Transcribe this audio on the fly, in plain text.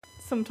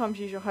sometimes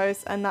usual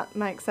host, and that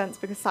makes sense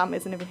because Sam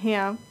isn't even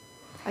here,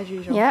 as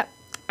usual. Yep.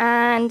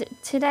 And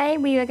today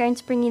we are going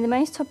to bring you the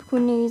most topical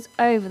news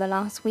over the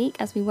last week,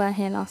 as we were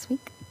here last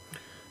week.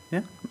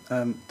 Yeah.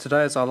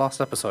 Today is our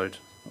last episode,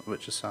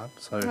 which is sad.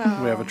 So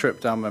we have a trip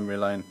down memory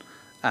lane,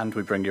 and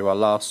we bring you our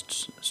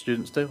last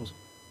students' deals.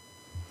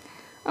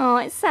 Oh,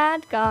 it's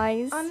sad,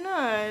 guys. I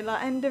know,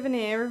 like end of an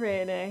era,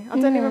 really. I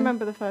don't even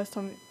remember the first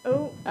time.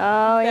 Oh,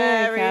 here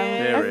there we he come.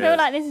 is. I feel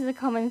like this is a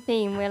common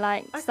theme. We're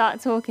like, start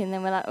talking,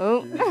 then we're like,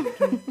 oh,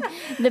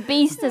 the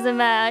beast has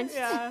emerged.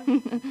 Yeah.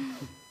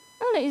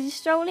 Oh, look, he's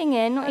strolling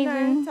in, not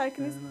even...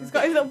 Taking he's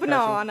got his little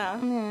banana.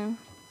 Yeah.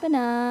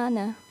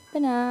 Banana.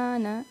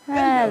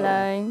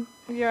 Hello.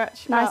 You're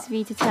actually Nice of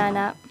you to turn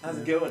up. How's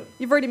it going?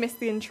 You've already missed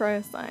the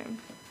intro, so.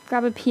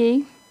 Grab a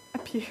pew. A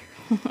pew.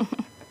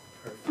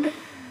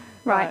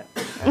 Right.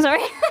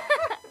 Sorry.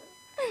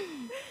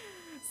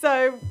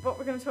 So, what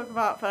we're going to talk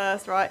about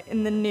first, right,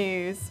 in the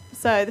news.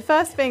 So, the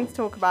first thing to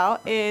talk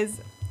about is...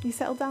 You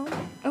settled down?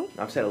 Oh.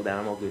 I'm settled down,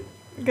 I'm all good.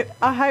 Good.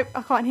 I hope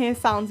I can't hear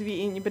sounds of you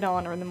eating your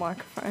banana in the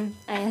microphone.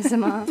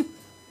 ASMR.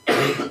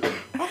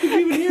 I can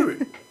even hear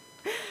it.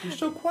 You're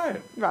so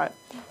quiet. Right.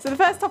 So the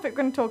first topic we're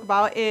going to talk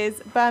about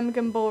is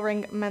Birmingham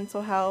Bullring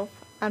mental health.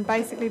 And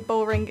basically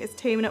Bullring is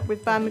teaming up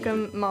with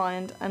Birmingham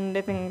Mind and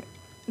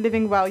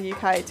Living Well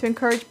UK to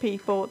encourage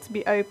people to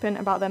be open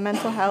about their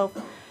mental health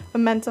for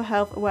Mental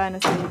Health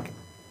Awareness Week.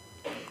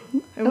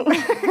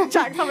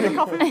 Jack's having a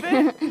coffee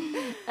fit.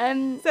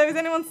 So has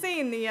anyone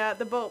seen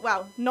the bull?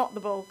 Well, not the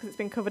bull because it's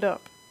been covered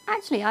up.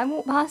 Actually, I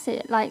walked past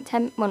it like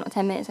not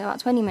 10 minutes, about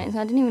 20 minutes,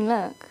 and I didn't even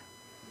look.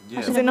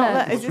 Yeah. Is it not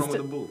that? What's wrong with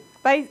the bull?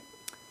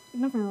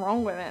 Nothing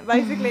wrong with it.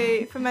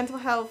 Basically, for mental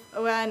health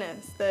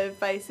awareness, they've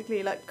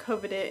basically like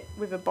covered it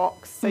with a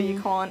box so you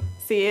can't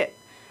see it,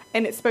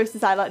 and it's supposed to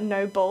say like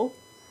no bull,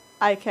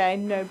 aka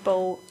no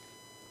bull,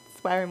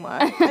 swearing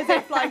word, as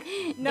if like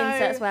no,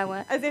 insert swear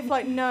word, as if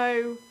like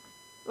no,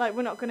 like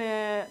we're not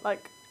gonna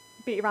like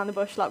beat around the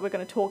bush, like we're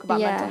gonna talk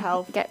about mental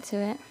health. Get to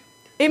it.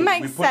 It So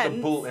makes we sense. put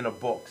the bull in a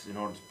box in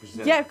order to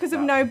present. Yeah, because of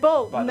no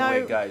bull. By no.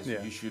 the way, guys,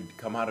 you should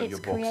come out of It's your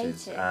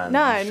boxes creative. and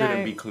No, you shouldn't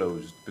no. be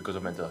closed because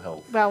of mental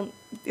health. Well,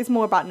 it's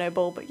more about no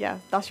bull, but yeah,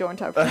 that's your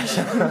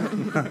interpretation.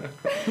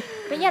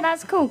 But yeah,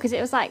 that's cool because it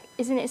was like,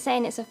 isn't it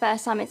saying it's the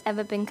first time it's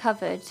ever been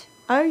covered?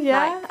 Oh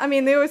yeah, Like- I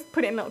mean they always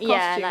put it in little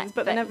costumes, like,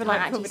 but they never you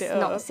like can't covered actually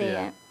it up. not see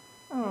it.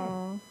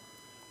 Oh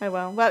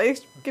well,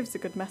 it gives a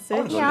good message.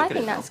 Honestly. Yeah, I look at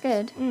think it that's now.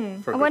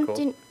 good. For a I good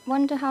cause.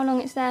 wonder how long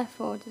it's there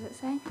for. Does it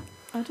say?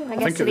 I don't know. I I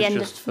guess think to it the was end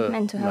just of for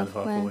mental health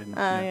awareness.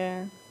 awareness.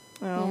 Yeah.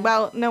 Oh, Yeah.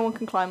 well, no one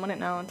can climb on it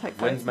now and take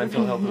photos. When's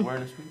Mental Health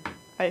Awareness Week?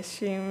 I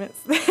assume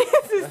it's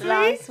this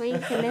Last week.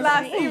 week and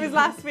this It week. was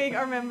last week.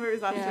 I remember it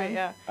was last Yeah. week.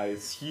 Yeah. I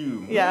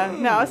assume. Yeah.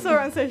 No, I saw it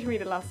on social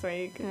media last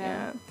week.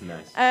 Yeah.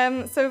 Nice.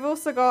 So we've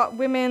also got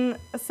women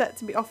are set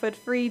to be offered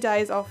 3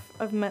 days off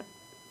of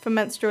for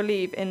menstrual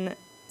leave in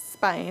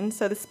Spain.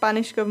 So the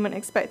Spanish government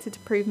expected to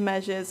approve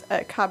measures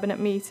at a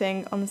cabinet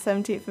meeting on the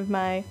 17th of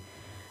May,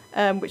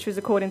 which was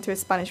according to a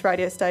Spanish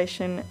radio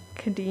station,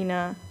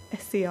 Cadena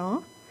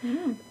SCR.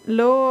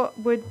 Law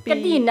would be...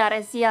 Cadena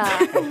Recia.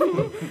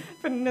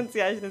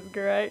 Pronunciation is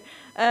great.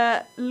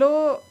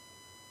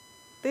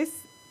 This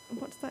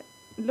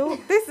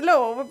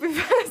law would be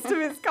first of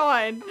its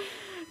kind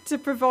to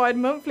provide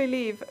monthly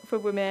leave for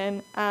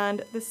women,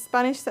 and the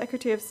Spanish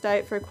Secretary of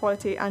State for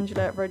Equality,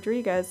 Angela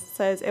Rodriguez,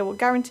 says it will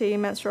guarantee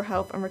menstrual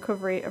health and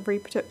recovery of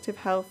reproductive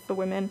health for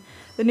women.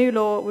 The new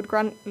law would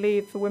grant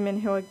leave for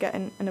women who are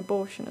getting an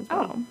abortion as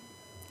well.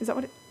 Is that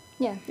what it...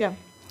 Yeah. Yeah.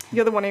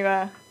 You're the one who...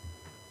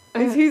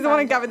 who's the one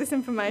who gathered this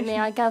information? Me,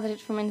 I gathered it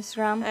from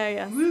Instagram. Oh,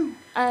 yeah.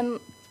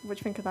 What do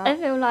you think of that? I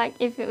feel like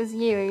if it was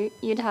you,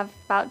 you'd have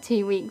about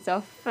 2 weeks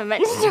off for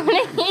menstrual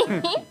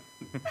leave.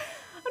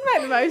 I'd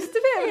make the most of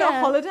it. We've got a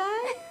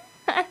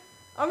holiday.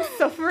 I'm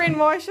suffering.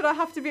 Why should I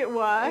have to be at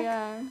work?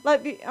 Yeah.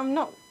 Like, I'm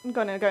not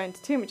going to go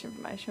into too much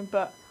information,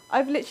 but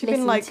I've literally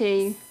been like...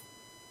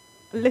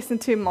 Listen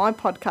to my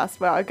podcast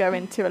where I go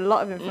into a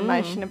lot of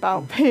information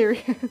about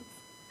periods,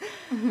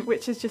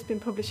 which has just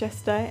been published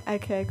yesterday,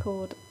 aka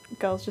called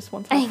Girls Just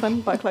Want to Have Fun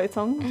by Chloe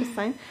Tong, just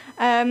saying.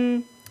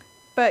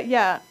 But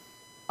yeah,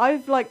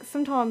 I've like,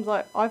 sometimes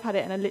like I've had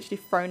it and I literally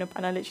thrown up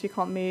and I literally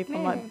can't move. Really?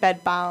 I'm like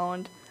bed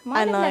bound.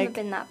 Mine and has like, never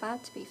been that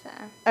bad, to be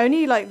fair.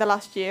 only like the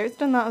last year it's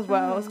done that as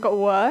well. It's got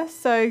worse.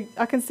 So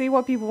I can see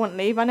why people want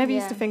leave. I never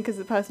used to think as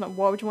a person, like,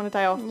 why would you want a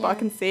day off? But I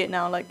can see it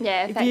now. Like,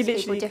 yeah, it if affects you people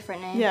literally,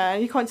 differently. yeah,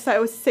 you can't just say it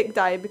was a sick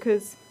day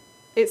because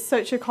it's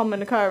such a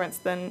common occurrence.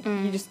 Then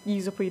you just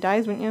use up all your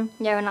days, wouldn't you?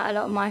 Yeah, and like a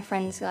lot of my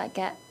friends like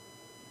get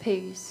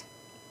poos,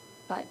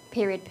 like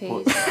period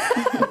poos.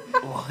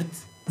 What?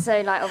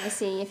 So like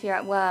obviously if you're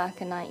at work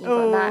and like you've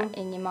got that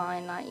in your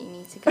mind, like you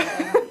need to go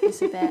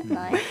it's a bit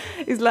like.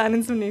 He's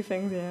learning some new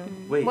things, yeah.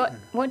 Wait.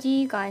 What do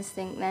you guys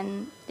think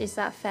then? Is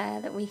that fair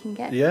that we can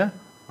get? Yeah,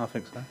 I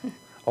think so.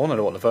 I want to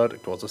know what the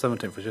verdict was. The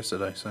 17th was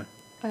yesterday, so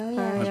Oh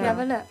yeah, should we have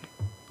a look?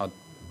 I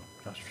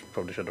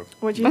probably should have.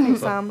 What do you think,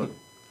 Sam?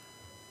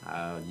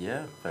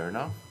 Yeah, fair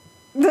enough.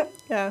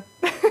 Yeah.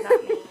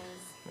 That means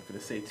Not gonna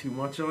say too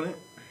much on it.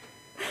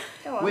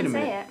 Go on, Wait a say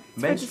minute.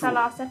 it. This is our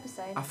last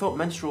episode. I thought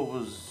menstrual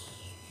was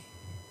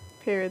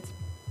Periods.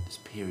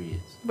 just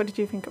periods. What did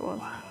you think it was?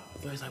 Wow. I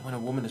thought it was like when a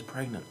woman is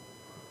pregnant.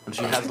 And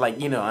she has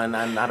like, and I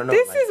don't know.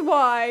 This like, is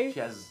why she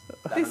has,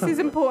 this is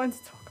important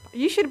to talk about.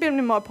 You should have been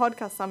in my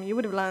podcast, Sam. You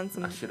would have learned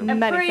some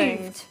many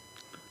things.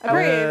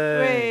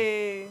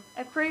 Approved.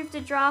 Approved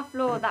a draft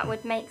law that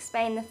would make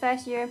Spain the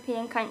first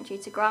European country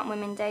to grant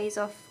women days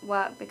off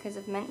work because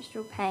of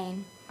menstrual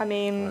pain. I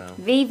mean,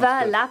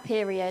 Viva la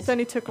period. It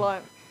only took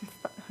like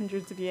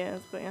hundreds of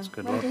years, but yeah.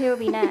 Wonder who will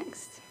be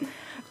next.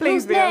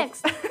 Please Who's be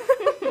next?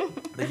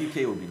 The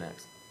UK will be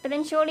next. But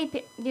then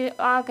surely you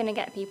are going to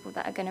get people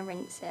that are going to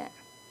rinse it.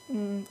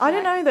 I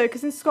don't know though,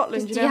 because in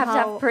Scotland, Do you have to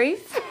have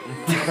proof?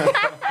 Do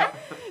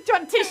you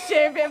want tissue,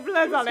 a bit of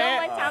blood on Got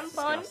it? my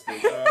tampon.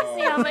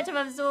 See how much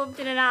I've absorbed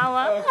in an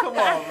hour. Come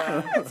on,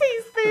 man. A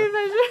teaspoon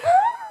measure.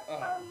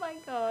 Oh my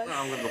god.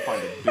 I'm going to go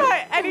find it.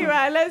 Right,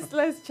 anyway,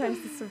 let's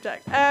change the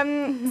subject.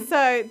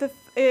 So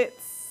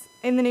it's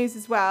in the news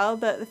as well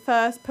that the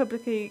first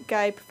publicly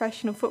gay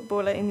professional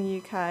footballer in the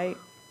UK,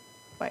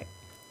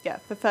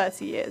 for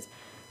 30 years,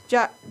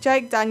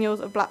 Jake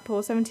Daniels of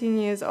Blackpool, 17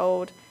 years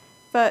old,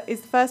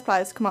 is the first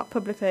player to come up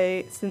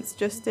publicly since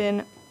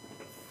Justin,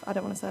 I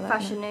don't want to say that.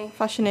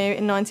 Fashanu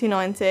in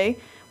 1990,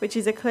 which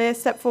is a clear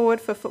step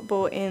forward for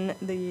football in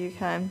the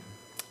UK.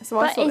 So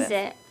but is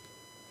it?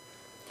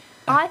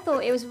 I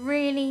thought it was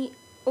really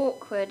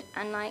awkward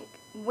and like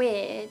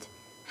weird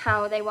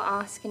how they were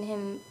asking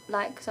him,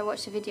 like, because I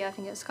watched a video, I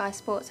think it was Sky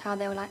Sports, how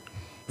they were like,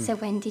 so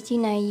when did you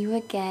know you were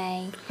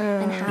gay?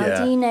 And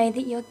how do you know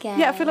that you're gay?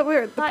 Yeah, I feel like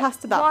we're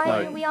past that point. point.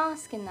 Why are we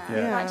asking that?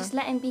 Yeah. Like, just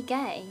let him be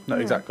gay. No,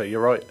 exactly.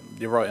 You're right.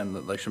 You're right in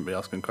that they shouldn't be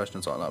asking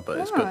questions like that. But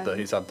it's good that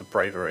he's had the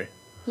bravery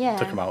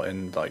to come out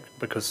in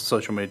because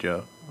social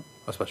media,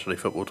 especially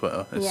football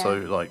Twitter, is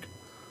so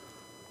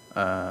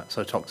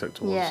toxic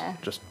towards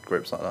just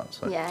groups like that.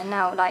 So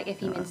now like if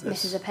he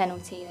misses a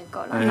penalty, they've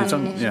got like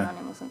ammunition on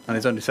him or something. And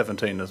he's only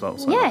 17 as well.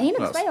 So he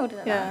looks way older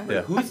than that.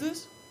 Wait, who is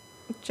this?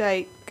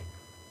 Jake.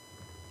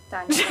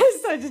 Daniels.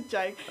 So just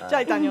Jake.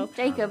 Jake Daniels.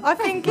 Jacob. I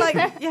think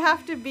you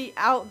have to be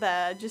out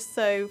there just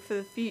so for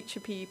the future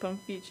people and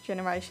future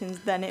generations,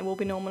 then it will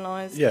be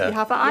normalised. Yeah.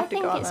 But I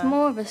think it's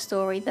more of a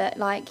story that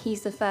like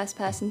he's the first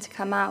person to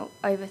come out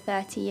over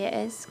 30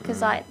 years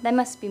because like there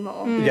must be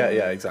more.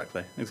 Yeah,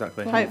 exactly.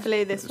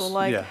 Hopefully this will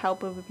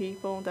help other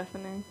people,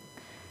 definitely.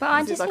 But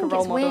I just think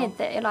it's weird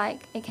that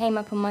it came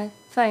up on my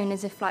phone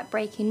as if like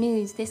breaking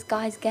news, this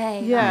guy's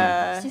gay.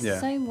 Yeah. It's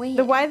just so weird.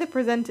 The way they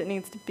present it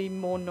needs to be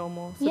more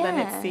normal, so then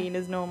it's seen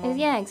as normal.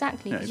 Yeah,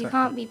 exactly. Because you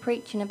can't be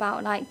preaching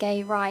about like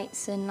gay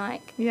rights and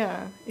like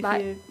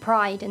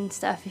pride and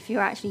stuff if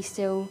you're actually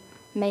still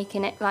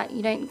making it like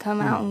you don't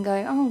come out and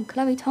go, oh,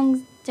 Chloe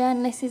Tong's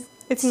journalist is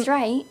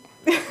straight.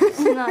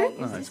 It's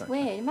just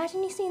weird.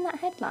 Imagine you seeing that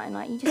headline,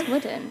 like you just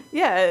wouldn't.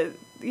 Yeah,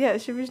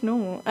 it should be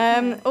normal.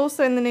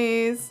 Also in the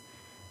news,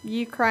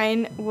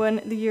 Ukraine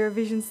won the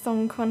Eurovision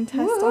Song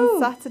Contest on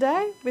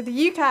Saturday with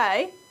the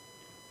UK.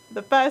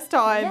 The first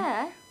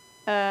time.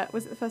 Yeah.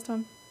 Was it the first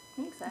time?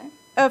 I think so.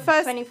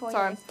 First. 24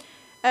 sorry.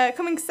 years.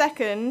 Coming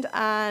second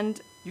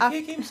and.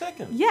 UK came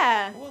second.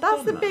 Yeah, well that's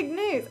done, the man. big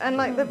news. And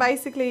like they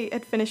basically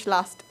had finished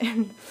last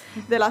in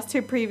the last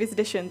two previous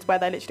editions where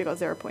they literally got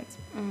 0 points.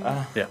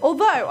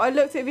 Although I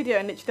looked at a video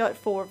and literally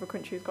like 4 other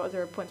countries got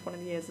 0 points one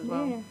of the years as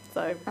well. Yeah.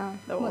 So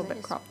they were all a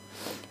bit crap.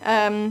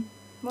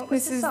 What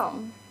was the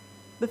song?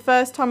 The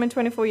first time in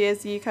 24 years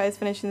the UK has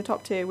finished in the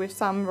top 2 with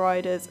Sam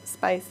Ryder's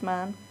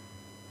Spaceman.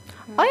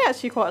 I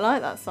actually quite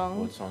like that song.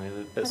 What song is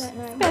it? It's I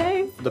don't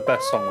know. the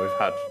best song we've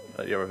had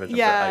at Eurovision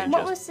for ages.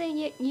 What was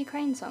the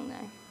Ukraine song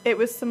though? It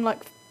was some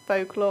like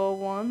folklore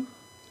one.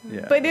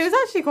 Yeah. But it was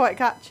actually quite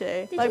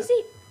catchy. Did you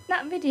see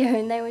that video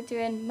and they were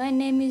doing "My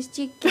name is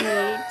Jiggy,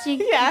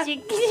 Jiggy, Yeah.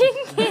 Jiggy,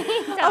 Jiggy"?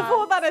 I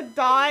thought that had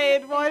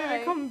died. Why did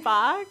it come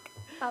back?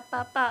 Bop,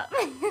 bop, bop.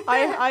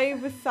 I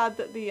was sad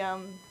that the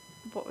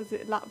what was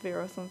it,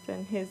 Latvia or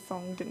something, his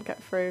song didn't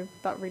get through,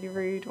 that really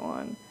rude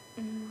one.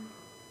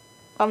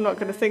 I'm not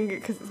going to sing it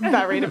because it's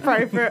very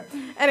inappropriate.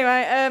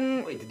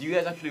 Anyway, Wait, did you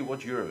guys actually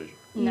watch Eurovision?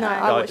 No,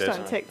 I watched it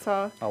on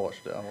TikTok. I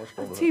watched it. I watched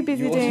all of it. Too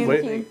busy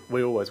doing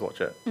We always watch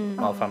it.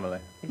 Our family.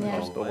 Yeah.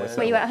 Just always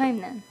Were you at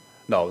home then?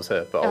 No, I was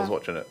here, but I was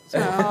watching it. So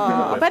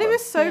I bet it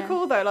was so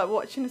cool though, like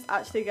watching us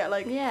actually get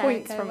like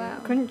points from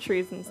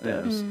countries and stuff.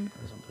 Yeah, Do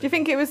you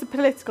think it was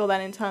political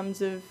then in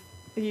terms of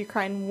the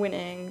Ukraine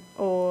winning,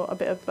 or a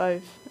bit of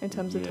both in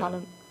terms of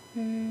talent?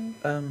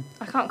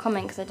 I can't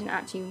comment because I didn't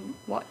actually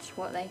watch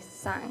what they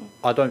sang.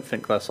 I don't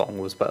think their song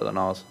was better than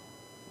ours,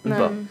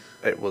 but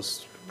it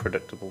was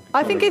predictable.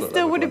 I think it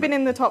still would have been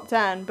in the top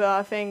 10, but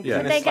I think...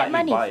 Did they get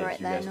money for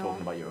it then?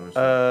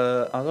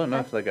 I don't know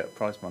if they get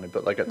prize money,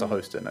 but they get to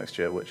host it next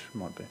year, which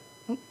might be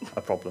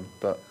a problem.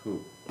 But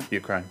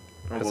Ukraine,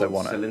 because they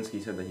want it.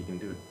 Zelensky said that he can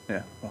do it.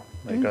 Yeah, well,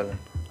 there you go then.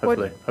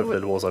 Hopefully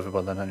the war's over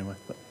by then anyway.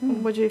 But.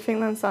 What do you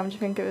think then, Sam? Do you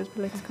think it was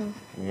political?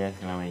 Yes,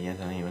 I mean, yes,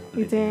 I think it was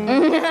You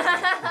political.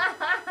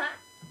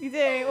 do? You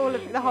do all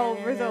of the whole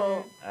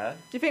result. Do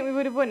you think we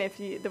would have won if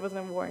there wasn't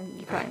a war in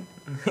Ukraine?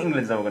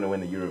 England's never going to win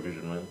the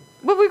Eurovision, right?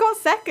 Well, we got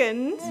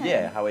second.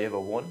 Yeah, however,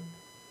 won.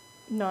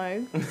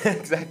 No.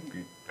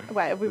 Exactly.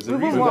 Wait, we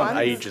won one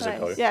ages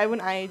ago. Yeah, we won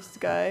ages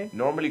ago.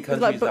 Normally,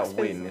 countries that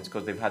win, it's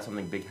because they've had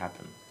something big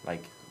happen.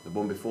 Like the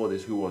one before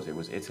this, who was it? It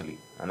was Italy,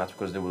 and that's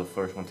because they were the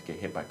first one to get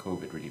hit by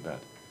COVID really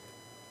bad.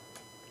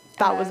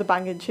 That was a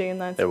banging tune,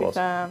 though. To be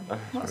fair.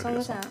 What song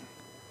was that?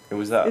 It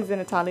was that. It's in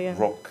Italian.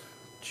 Rock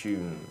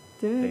tune.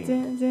 How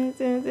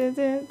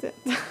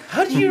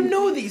do you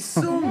know these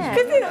songs?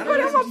 Because it's put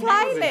on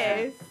my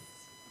playlist.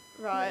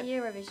 Right.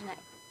 Eurovision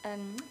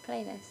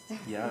playlist.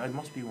 Yeah, it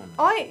must be one.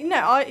 I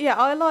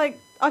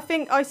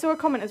think I saw a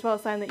comment as well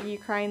saying that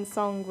Ukraine's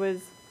song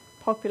was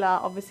popular,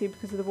 obviously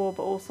because of the war,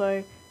 but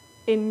also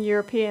in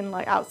European,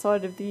 like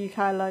outside of the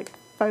UK, like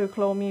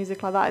folklore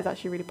music like that is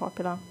actually really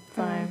popular.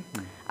 So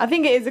I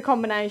think it is a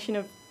combination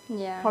of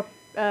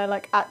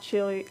like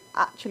actually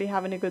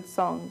having a good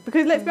song.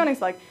 Because let's be honest,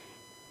 like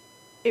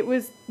it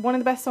was one of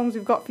the best songs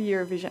we've got for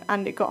Eurovision,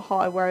 and it got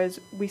high. Whereas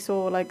we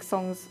saw like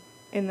songs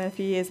in there a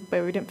few years,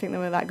 but we didn't think they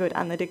were that good,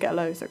 and they did get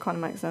low, so it kind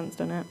of makes sense,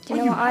 doesn't it? Do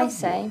you know what I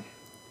say?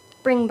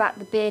 Bring back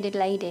the bearded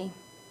lady.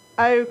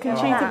 Oh,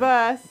 Conchita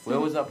Wurst. Where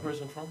was that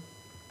person from?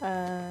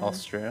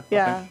 Austria.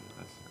 Yeah.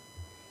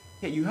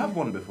 Yeah, you have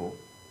one before.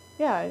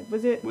 Yeah,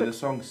 was it? With the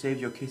song "Save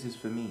Your Kisses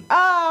for Me."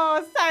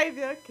 Oh, save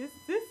your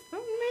kisses for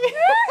me.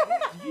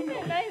 You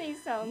don't know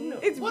these songs. No.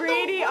 It's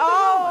really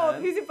old.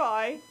 Who's it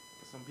by?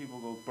 Some people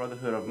go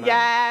Brotherhood of Man.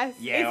 Yes.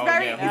 Yeah, it's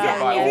very. Is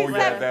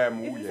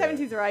it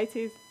 70s or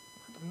 80s?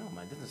 I don't know,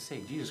 man. It doesn't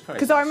say. Jesus Christ.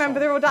 Because I remember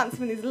they're all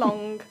dancing with these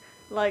long,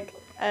 like,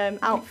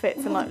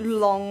 outfits and like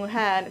long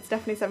hair, and it's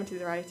definitely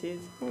 70s or 80s.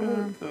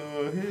 What the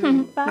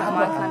hell?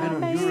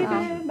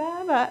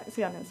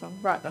 See, I know the song.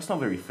 Right. That's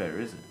not very fair,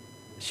 is it?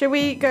 Should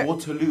we go?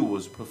 Waterloo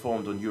was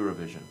performed on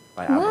Eurovision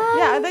by ABBA. What?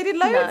 Yeah, they did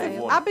loads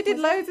No. of. ABBA did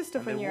loads of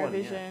stuff on And they won,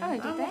 Eurovision. Oh,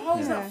 did they? How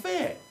is that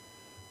fair?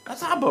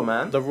 That's ABBA,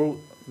 man.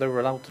 They were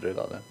allowed to do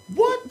that then.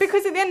 What?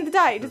 Because at the end of the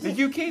day, it The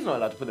doesn't. UK's not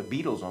allowed to put the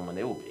Beatles on when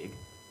they were big.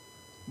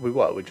 We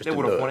just They didn't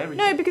would do have won it.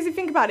 everything. No, because if you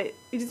think about it,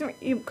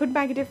 it could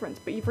make a difference,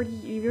 but you've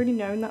already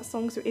known that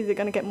song, so is it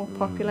going to get more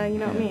popular? You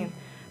know what I mean?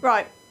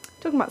 Right.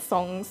 Talking about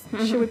songs,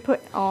 should we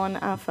put on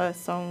our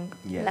first song?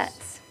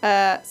 Yes.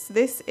 Let's. So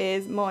this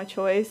is my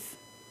choice.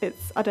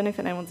 I don't know if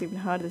anyone's even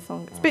heard of this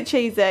song. It's a bit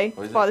cheesy.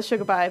 It's by the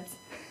Sugar Babes.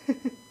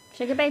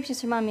 Sugar Babes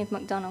just remind me of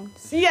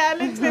McDonald's. Yeah,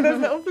 literally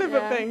those little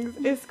flip-up things.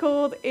 It's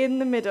called In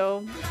the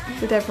Middle.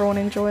 Did everyone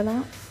enjoy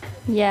that?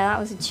 Yeah, that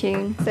was a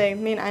tune. See,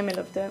 me and Amy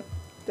loved it.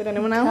 Did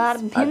anyone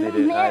else? I did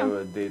it.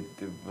 I did.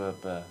 Blah,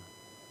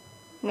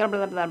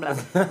 blah, blah, blah.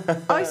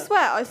 I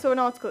swear, I saw an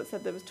article that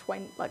said there was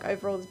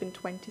overall there's been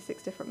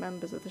 26 different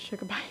members of the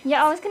Sugar Babes.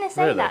 Yeah, I was gonna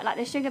say Really? that. Like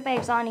the Sugar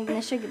Babes aren't even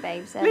the Sugar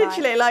Babes. They're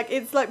Literally,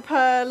 it's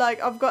per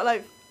I've got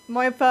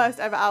my first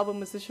ever album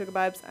was the Sugar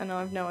Babes, and I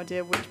have no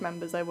idea which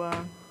members they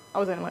were. I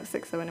was only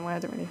 6 so anyway. I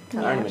don't really.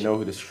 I don't even know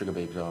who the Sugar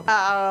Babes are.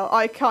 Oh,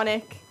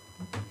 iconic.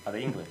 Are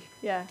they English?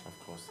 Yeah. Of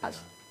course they are.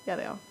 Yeah,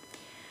 they are.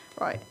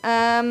 Right.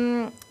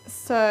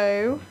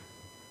 So.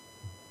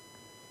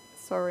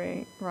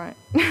 Sorry. Right.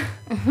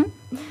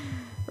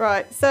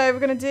 Right. So we're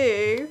gonna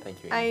do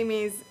Thank you,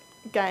 Amy's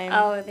game.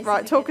 Oh, this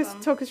right. is a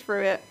good Talk us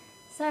through it.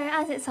 So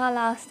as it's our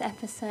last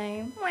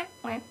episode,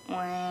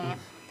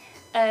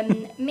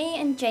 me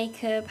and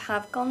Jacob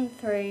have gone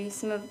through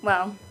some of.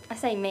 Well, I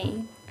say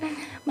me.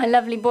 My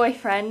lovely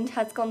boyfriend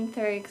has gone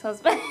through because I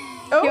was.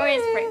 He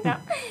always freaked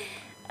out.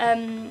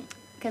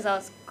 Because I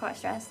was quite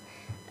stressed.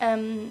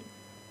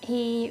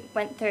 He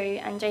went through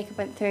and Jacob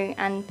went through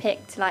and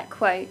picked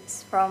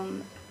quotes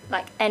from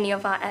any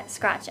of our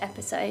Scratch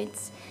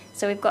episodes.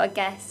 So we've got to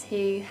guess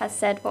who has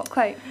said what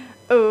quote.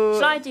 Oh.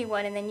 Shall I do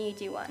one and then you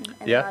do one?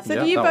 And Yeah. So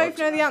do you both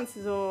know the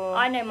answers, or?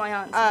 I know my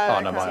answers.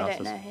 I know my I answers.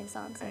 don't know his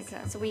answers.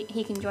 Okay. So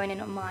he can join in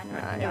on mine.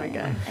 Right, here we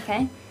go.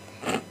 Okay.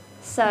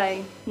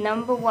 So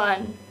number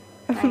 1.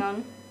 Hang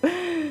on.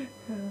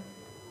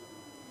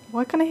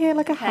 Why can't I hear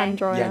a hand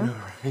dryer? Yeah, no,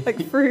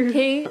 right. Through.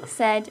 Who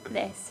said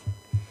this?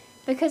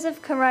 Because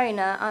of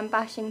Corona, I'm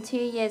bashing 2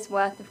 years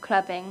worth of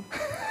clubbing.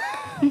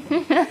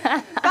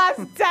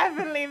 That's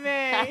definitely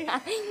me.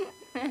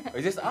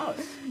 Is this us?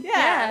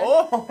 Yeah.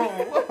 Oh,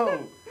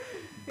 whoa.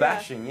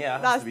 Bashing, yeah,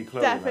 that has That's to be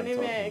close. definitely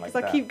me, because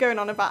I keep going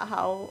on about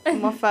how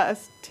my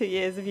first 2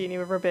 years of uni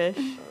were rubbish,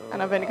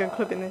 and I've only gone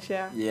clubbing this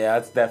year. Yeah,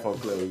 that's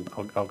definitely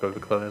Chloe. I'll go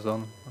with Chloe as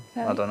well.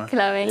 I don't know.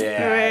 Chloe.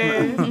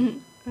 Yeah.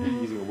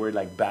 Using a word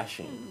like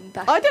bashing.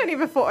 Bashing. I don't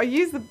even thought I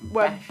used the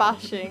word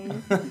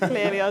bashing.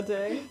 Clearly I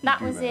do. That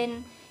was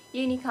in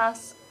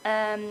Unicast.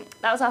 That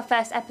was our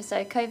first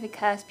episode. COVID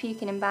curse,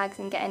 puking in bags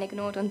and getting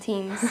ignored on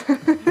Teams.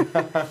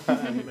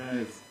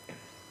 Nice.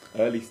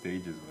 Early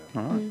stages,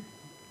 man. Alright.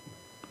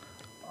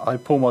 I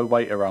pull my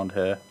weight around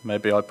here.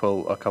 Maybe I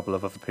pull a couple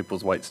of other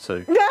people's weights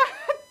too.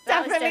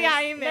 Definitely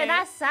Amy. No,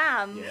 that's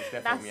Sam. Yeah,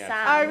 that's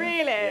Sam. Oh,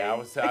 really? Yeah, I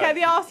was okay,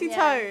 the arsey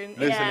tone.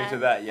 Listening to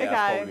that, yeah.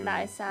 Okay.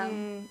 That is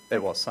Sam.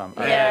 It was Sam.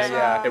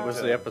 Yeah. It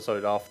was the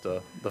episode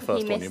after the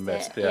first one you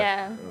missed.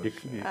 Yeah. You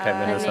came in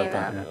and said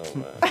that.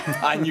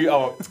 Yeah. I knew.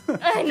 Oh,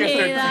 I knew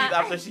that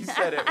after she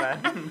said it,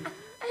 man.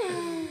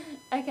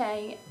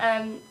 Okay.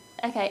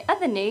 Okay.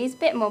 Other news,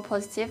 bit more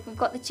positive. We've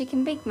got the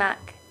chicken Big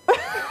Mac.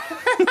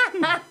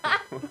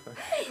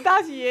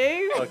 That's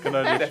you. I can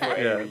only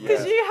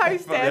Because you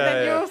host it, and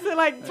then you also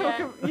like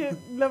you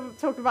love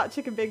talking about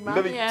chicken Big Mac.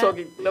 Let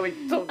me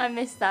talk. I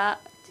missed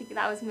that.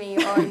 That was me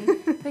on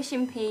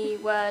Pushing P,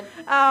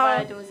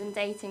 Wordles and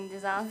Dating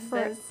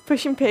Disasters.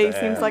 Pushing P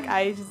seems like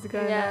ages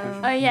ago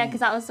now. Oh yeah, because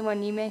that was the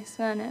one you missed,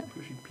 wasn't it?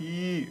 Pushing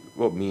P.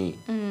 What, me?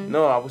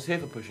 No, I was here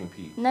for Pushing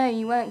P. No,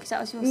 you weren't, because that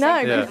was your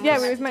segment.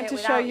 No, we was meant to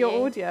show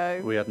your audio.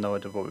 We had no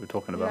idea what we were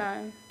talking about.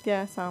 No.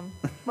 Yeah, Sam.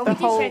 Well, we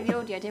did show the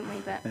audio, didn't we?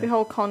 But the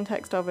whole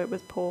context of it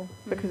was poor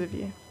because of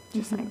you.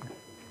 Just saying.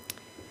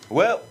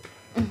 Well,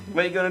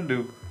 what are you going to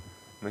do?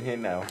 We're here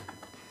now.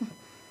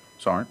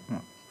 Sorry.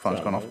 Phone's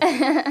gone off.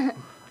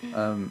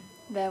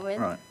 Bear with.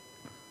 Right.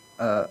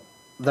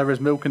 There is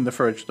milk in the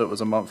fridge that was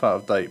a month out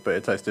of date, but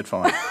it tasted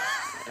fine.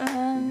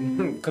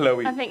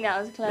 Chloe. I think that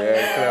was Chloe.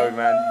 Yeah, Chloe,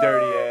 man.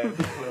 Dirty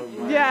ass. Chloe,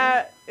 man.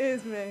 Yeah, it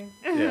is me.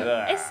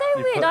 Yeah. It's so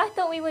weird. I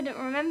thought we wouldn't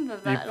remember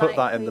that. You put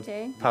that in the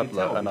do.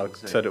 Padlet, and I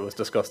said it was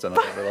disgusting. I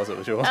didn't realise it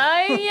was yours.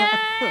 Oh,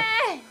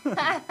 yeah!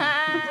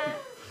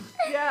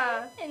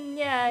 Yeah. And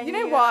yeah. You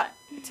know what?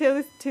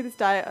 To this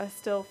day, I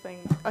still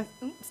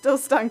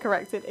stand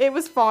corrected. It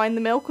was fine.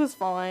 The milk was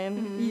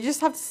fine. You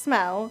just have to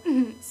smell,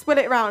 swill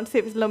it around to see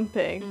if it's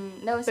lumpy.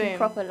 There was some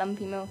proper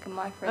lumpy milk in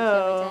my fridge the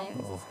other day.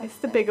 It's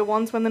the bigger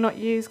ones when they're not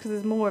used because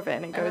there's more of it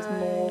and it goes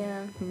more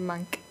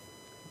mank.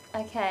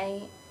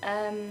 Okay.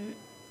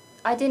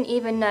 I didn't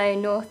even know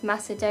North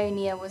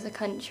Macedonia was a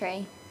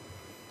country.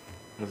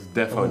 It's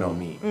definitely not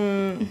me.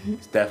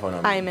 It's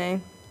definitely not me.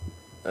 Amy.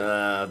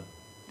 I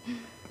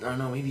don't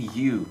know, maybe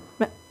you.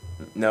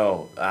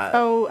 No.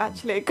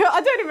 Actually,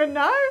 I don't even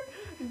know.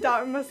 I'm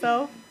doubting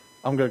myself.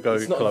 I'm going to go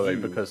Chloe you.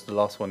 because the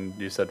last one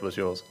you said was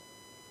yours.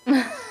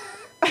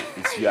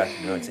 It's you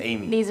actually. No, it's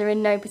Amy. These are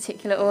in no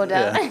particular order.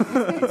 Yeah.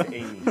 It's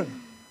Amy.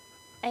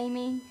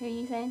 Amy, who are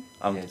you saying?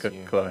 I'm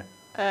good, Chloe.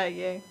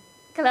 You.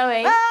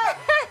 Chloe. I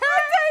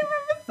don't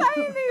remember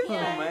saying these. Come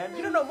on, man.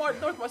 You don't know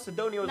North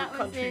Macedonia was a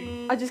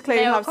country. I just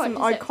clearly have some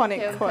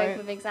iconic quotes.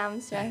 With exam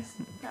stress.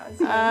 That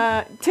was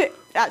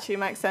actually, it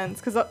makes sense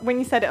because when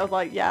you said it, I was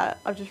like, yeah,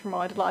 I've just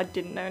reminded I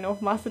didn't know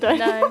North Macedonia.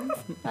 No,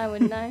 I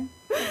wouldn't know.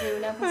 I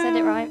wouldn't know if I said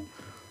it right.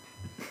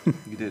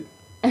 You did.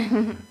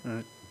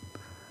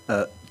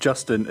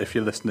 Justin, if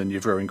you're listening,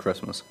 you've ruined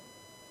Christmas.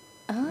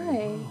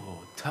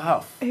 Oh,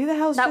 tough. Who the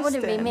hell's that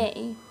Justin? wouldn't be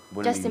me.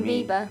 Justin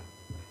Bieber.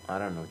 I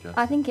don't know, Justin.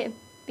 I think it'd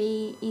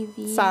be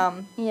either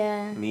Sam.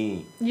 Yeah.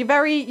 Me. You're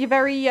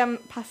very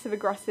passive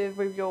aggressive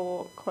with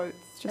your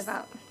quotes. Just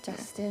about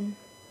Justin.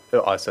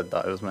 I said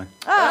that, it was me.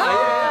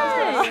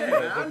 Oh,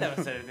 I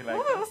never said anything like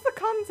that. What's the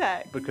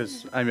context?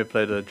 Because Amy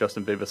played a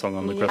Justin Bieber song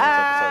on the Christmas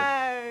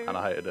episode, and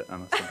I hated it,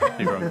 and I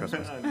said, you ruined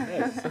Christmas.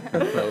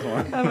 That was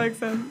mine. That makes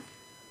sense.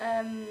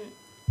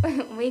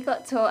 We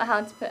got taught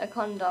how to put a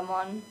condom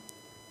on.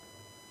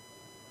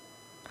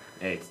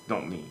 Hey, it's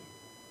not me.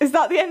 Is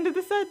that the end of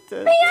the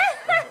sentence?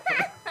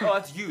 Oh,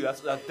 that's you.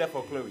 That's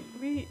definitely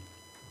Chloe.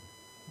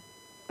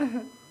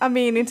 I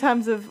mean, in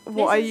terms of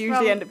what I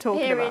usually end up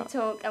talking Period about.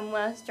 Talk and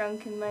Worst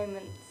Drunken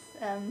Moments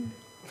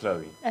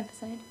Chloe.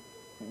 episode.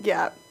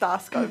 Yeah,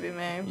 that's got to be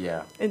me.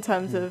 Yeah. In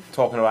terms of...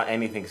 Talking about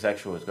anything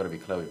sexual, it's got to be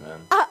Chloe,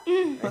 man.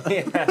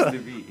 It has to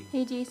be.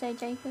 Who do you say,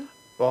 Jacob?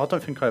 Well, I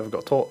don't think I ever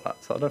got taught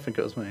that, so I don't think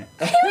it was me.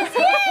 It was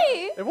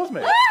you! It was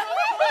me.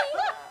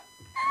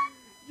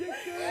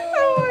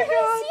 Oh my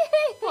god.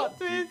 Plot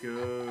twist.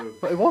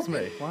 But it was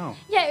me. Wow.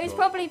 Yeah, it was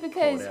probably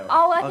because...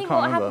 I think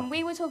what happened,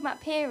 we were talking about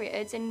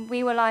periods and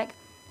we were like,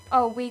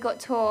 we got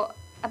taught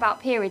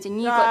about periods and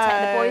the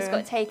boys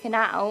got taken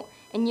out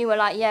and you were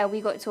like, yeah,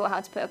 we got taught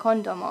how to put a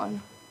condom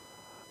on.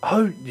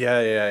 Oh,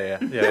 yeah.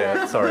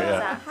 Sorry,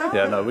 yeah.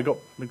 Yeah, no, we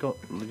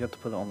had to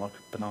put it on like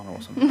a banana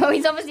or something. Well,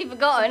 he's obviously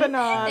forgotten.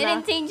 Banana. They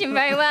didn't teach him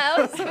very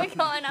well, so we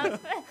got how to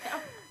put it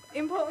on.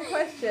 Important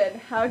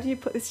question. How do you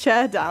put this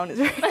chair down?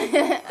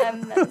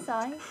 That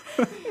side.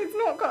 It's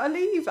not got a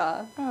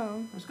lever.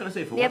 Oh. I was going to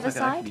say, for the once I other can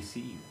side? actually see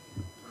you.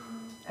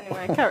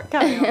 Anyway,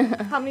 carry on.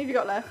 How many have you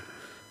got left?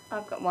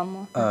 I've got one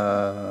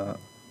more.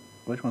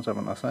 Which ones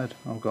haven't I said?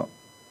 I've got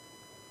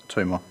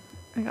 2 more.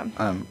 Okay.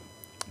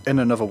 In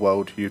another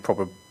world, you'd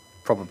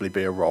probably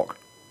be a rock.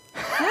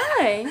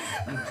 No.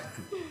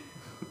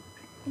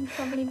 You'd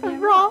probably be A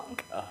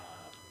rock?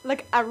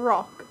 Like a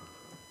rock?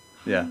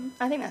 Yeah.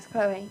 I think that's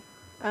Chloe.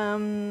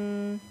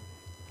 In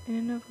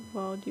another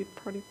world, you'd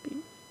probably be...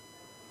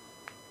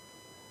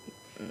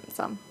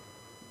 Sam.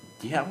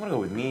 Yeah, I'm going to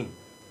go with me.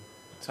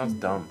 Sounds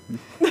dumb. I'm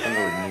going to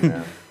go with me,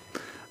 man.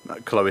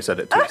 Chloe said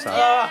it too,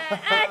 Sam.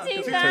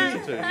 Too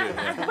sad.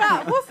 Yeah.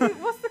 Well,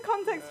 what's the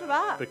context for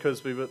that?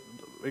 Because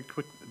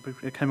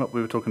it came up,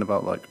 we were talking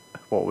about like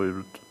what we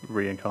would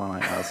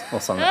reincarnate as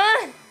or something.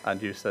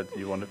 and you said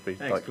you wanted to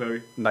be like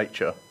Chloe.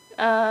 nature.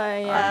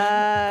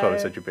 Yeah. Chloe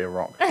said you'd be a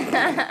rock.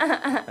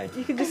 Thank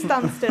You can just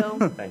stand still.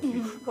 Thank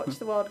you. Watch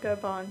the world go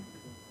by.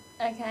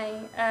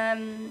 Okay.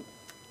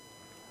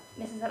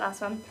 This is the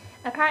last one.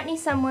 Apparently,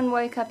 someone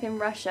woke up in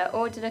Russia,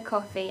 ordered a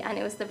coffee, and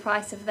it was the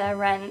price of their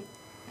rent.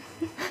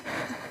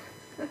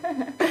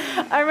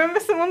 I remember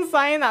someone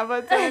saying that,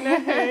 but I don't know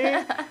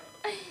who.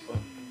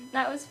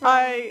 That was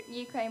from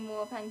Ukraine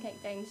War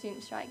Pancake Day and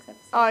Student Strikes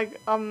episode.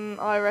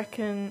 I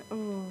reckon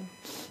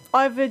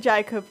either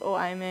Jacob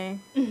or Amy.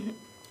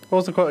 What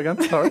was the quote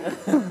again? Sorry.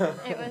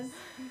 It was,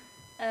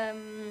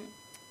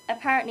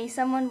 apparently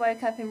someone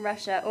woke up in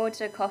Russia,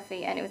 ordered a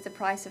coffee, and it was the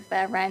price of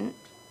their rent.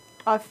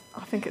 I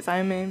think it's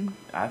Amy.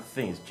 I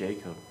think it's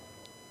Jacob.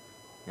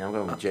 Yeah, I'm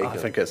going with Jacob. I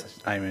think it's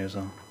Amy as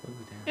well.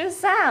 It was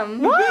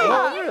Sam. What?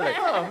 Oh, really?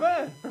 Oh,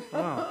 man.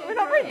 Wow. We're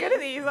not very good at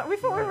these. Like, we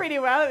thought we were really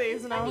well at these.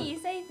 It's now. funny you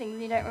say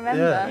things you don't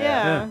remember.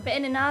 Yeah. But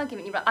in an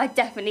argument, you're like, I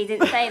definitely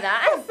didn't say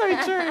that.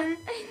 So true.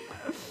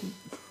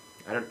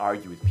 I don't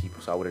argue with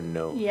people, so I wouldn't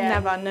know. Yeah.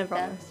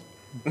 Never.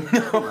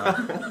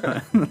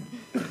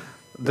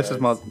 This is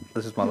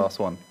my last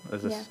one.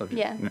 Is this?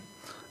 Yeah.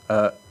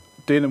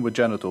 Dealing with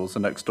genitals. The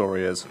next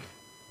story is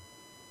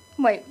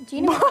Wait, do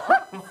you know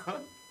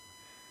what?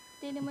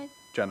 Dealing with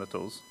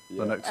genitals.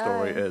 The next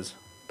story is ...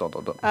 I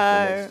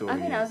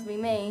think that was be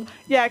me.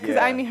 Yeah, because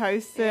Amy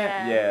hosts it.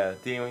 Yeah,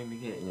 dealing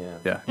with Yeah.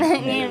 Yeah.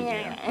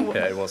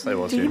 It was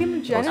you. Dealing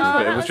with It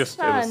genitals. was just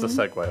it was the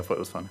segue. I thought it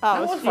was funny.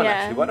 Oh, That was fun,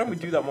 actually. Why don't we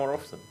do that more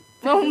often?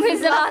 Well,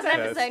 it's the last Yeah,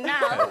 episode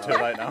now.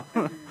 Too late now.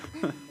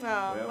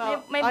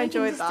 well, Maybe I we can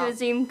enjoyed just do a that.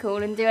 Zoom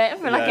call and do it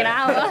for like an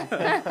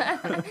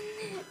hour.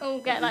 We'll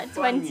get like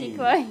 20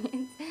 quotes.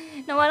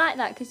 No, I like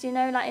that because you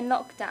know, like in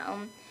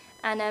lockdown,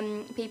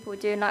 and people were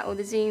doing like all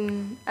the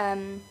Zoom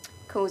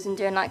calls and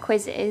doing like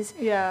quizzes.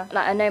 Yeah.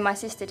 Like I know my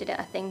sister did it,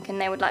 I think, and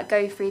they would like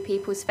go through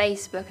people's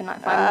Facebook and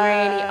like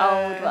find really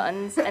old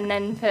ones, and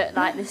then put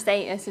like the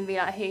status and be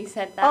like, who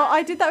said that? Oh,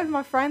 I did that with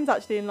my friends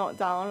actually in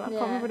lockdown. I Yeah.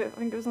 can't remember what I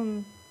think it was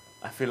on.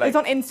 I feel like It's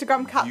on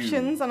Instagram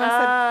captions, and I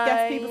said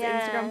guess people's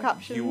Instagram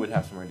captions. you would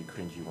have some really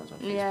cringy ones on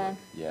Facebook.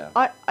 Yeah.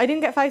 I didn't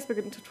get Facebook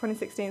until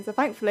 2016, so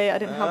thankfully I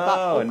didn't have that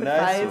awkward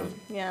nice phase. one.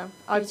 Yeah,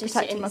 I just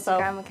protected your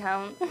myself. Instagram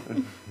account.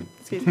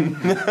 Excuse me. You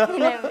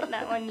know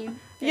that one you. did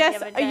Yes,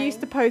 the other I day. used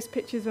to post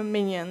pictures of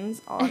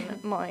Minions on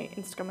my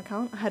Instagram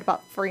account. I had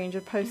about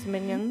 300 posts of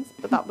Minions,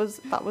 but that was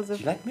Do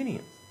you like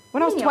Minions?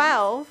 when I was Minions?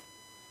 12.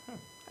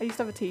 I used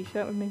to have a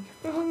T-shirt with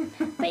Minions.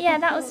 But yeah,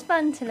 that was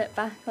fun to look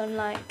back on.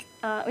 Like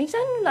we've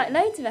done like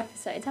loads of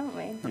episodes, haven't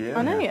we? Yeah.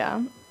 I know,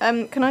 yeah.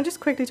 Can I just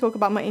quickly talk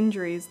about my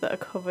injuries that are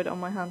covered on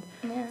my hand?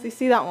 Yeah. So you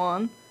see that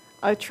one?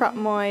 I trapped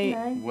my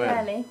No, Where?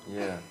 barely.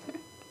 Yeah.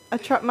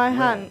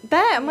 hand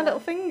there, my Yeah. little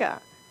finger.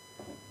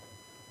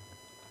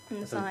 On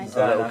the side.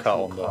 A little cut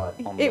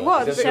on the. It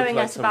was. Does it Showing look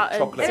like us some about a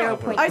chocolate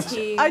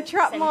 0.2 I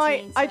trapped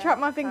my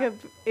centimetre finger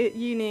cut. at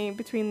uni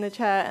between the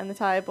chair and the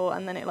table,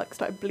 and then it like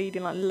started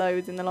bleeding like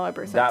loads in the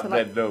library. So I had That to,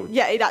 like, bled loads.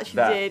 Yeah, it actually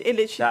That- did. It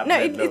literally. that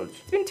No, bled loads.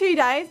 it's been 2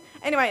 days.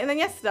 Anyway, and then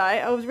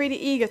yesterday I was really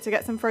eager to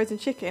get some frozen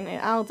chicken in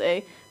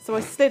Aldi, so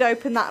I slid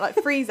open that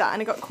like freezer,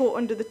 and it got caught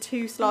under the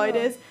 2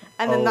 sliders,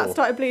 and then that Oh.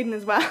 started bleeding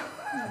as well.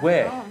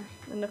 Where?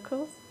 The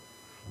knuckles.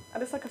 I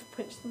just like I've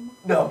punched them.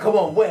 No, come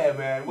on, where,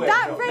 man? Where?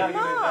 That no, red now you're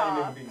mark.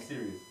 not even being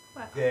serious.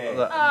 There.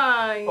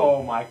 Oh.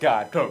 Oh my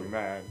God, Chloe,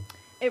 man.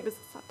 It was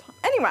a sad time.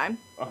 Anyway,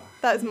 Oh.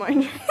 that is my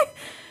injury.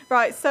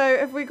 Right, so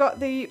have we got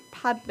the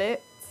Padlets?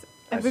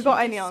 Have we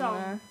got any on Song.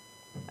 there?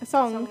 A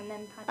song? Song and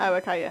then pad. Oh,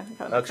 okay, yeah. Okay,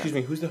 that makes Excuse sense.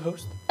 me, who's the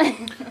host?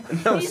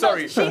 No, He's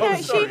sorry. not- She Oh,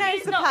 knows, sorry. she knows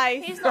He's the not,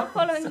 pace. he's not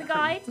following the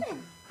guide.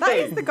 That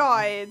is the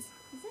guide.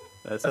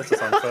 It says the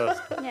song first.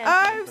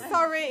 Yeah. Oh,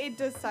 sorry, it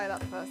does say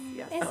that first.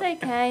 Yes. It's okay.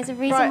 There's a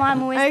reason Right, why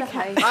I'm always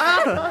okay. the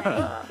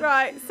host.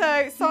 Right,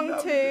 so song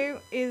 2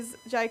 is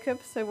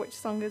Jacob. So which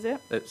song is it?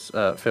 It's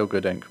Feel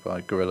Good Inc.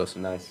 by Gorillaz.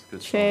 Nice,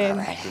 good song. Cheers.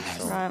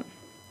 Good song. Right,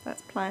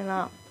 let's play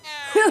that.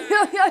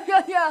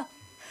 Yeah.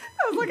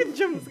 That was like a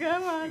jump scare,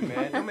 man.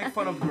 Man, don't make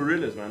fun of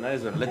Gorillaz, man. That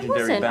is a legendary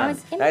wasn't, I band.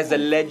 was in That is a it.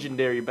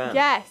 legendary band.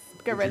 Yes,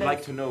 Would you Gorillaz.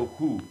 like to know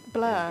who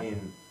Blur. is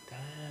in... Damn,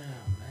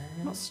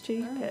 man. Not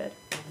stupid.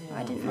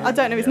 I didn't I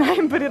don't know his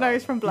name, but I know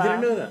he's from You Blur.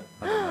 didn't know that?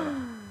 I don't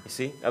know. You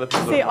see? Other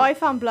people See, don't know. I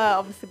found Blur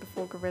obviously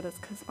before Gorillaz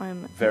because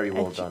I'm Very an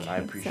well done. I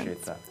educated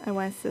appreciate sense. that. I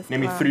went to this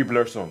Name me Blur. 3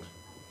 Blur songs.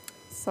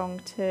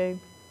 Song 2.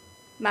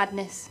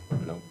 Madness.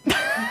 No.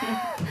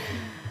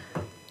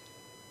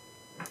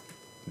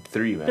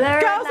 3, man.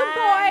 Blur Girls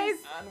and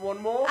boys And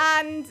one more.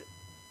 and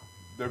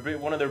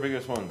One of their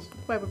biggest ones.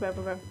 wait. The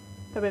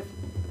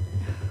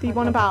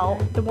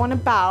one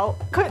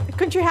about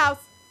Country House.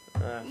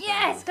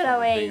 Yes, the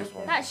Chloe. biggest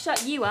one. That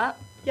shut you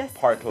up. Yes.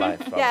 Park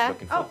Life. I Yeah. was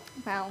looking for. Oh,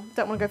 well,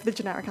 don't want to go for the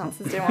generic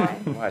answers, do I?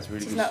 Wow, it's a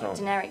really She's good not a song.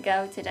 generic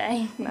girl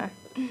today. No.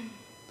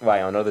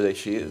 Why, on another day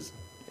she is.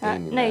 No, How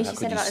she could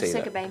said you about the say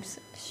Sugar that? Babes.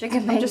 Sugar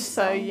Babes. I'm just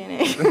so song.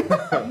 unique.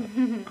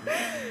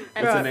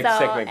 And What's the next so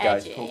segment,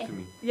 guys? edgy. Talk to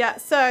me. Yeah,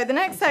 so the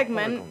next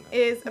segment Oregon.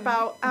 is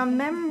about our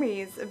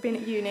memories of being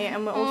at uni,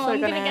 and we're Oh, also I'm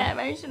going gonna get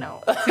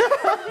emotional.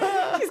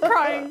 She's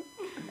crying.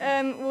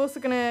 we're also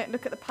going to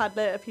look at the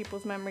Padlet of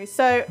people's memories.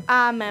 So,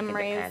 our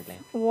memories.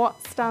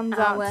 What stands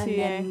out to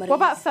you? What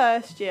about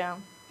first year?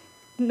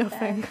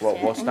 Nothing.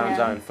 What stands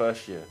out in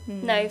first year?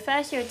 No,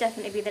 first year would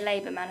definitely be the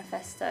Labour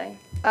manifesto.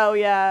 Oh,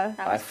 yeah.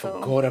 I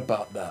forgot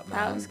about that, man.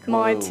 That was cool.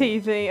 My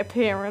TV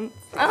appearance.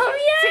 Oh,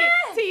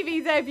 yeah!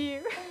 TV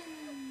debut.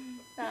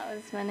 That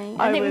was funny.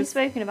 I think we've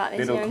spoken about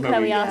this when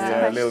Chloe asked a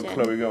question. Little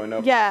Chloe going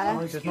up. Yeah.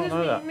 I did not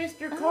know that.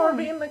 Mr.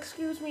 Corbyn,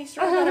 excuse me,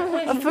 sir, I got a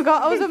question. I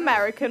forgot I was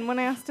American when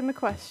I asked him a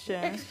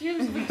question.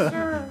 Excuse me,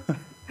 sir.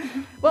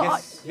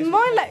 Well,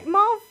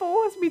 Marv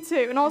forced me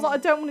to, and I was like, I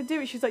don't want to do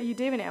it. She's like, you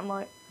doing it? I'm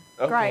like,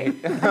 great.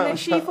 And then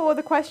she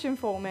forwarded the question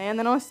for me, and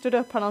then I stood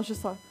up, and I was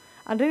just like,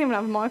 I didn't even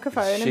have a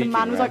microphone. And the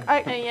man was like,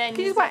 hey, can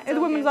you just wait? And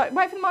the woman was like,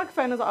 wait for the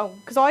microphone. I was like, oh,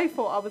 because I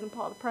thought I wasn't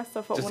part of the press, so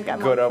I thought I wouldn't get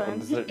a microphone.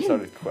 Just got up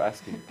and started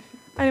asking.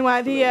 Anyway,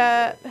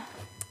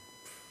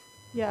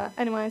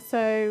 anyway,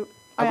 so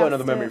I've got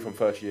another memory from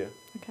first year.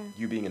 Okay.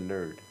 You being a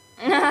nerd.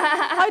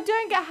 I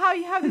don't get how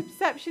you have the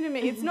perception of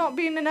me. It's not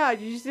being a nerd.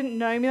 You just didn't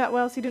know me that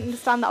well, so you didn't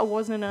understand that I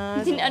wasn't a nerd.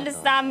 You didn't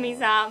understand me,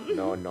 Sam.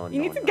 No. You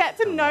need to get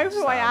to know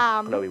who I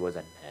am. Chloe was a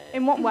nerd.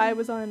 In what way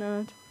was I a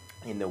nerd?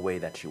 In the way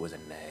that she was a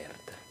nerd.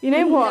 You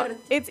know what?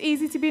 It's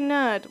easy to be a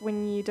nerd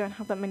when you don't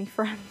have that many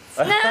friends.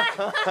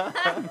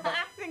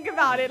 Think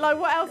about it. Like,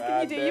 what else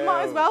can you do? You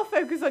might as well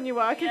focus on your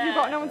work if you've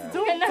got no one to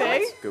talk to.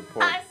 That's a good point.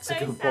 That's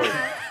a good point.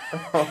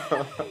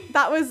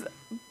 That was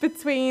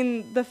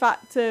between the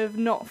fact of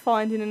not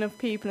finding enough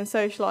people and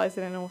socialising,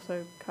 and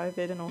also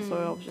COVID, and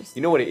also I was just...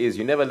 You know what it is?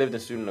 You never lived in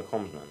student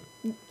accommodation,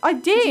 man. I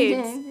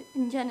did.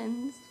 In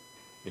Jennings.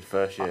 In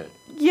first year.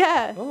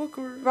 Yeah.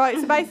 Awkward. Right,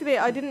 so basically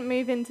I didn't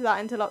move into that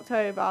until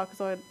October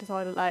because I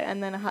decided late,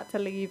 and then I had to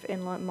leave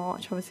in like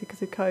March, obviously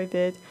because of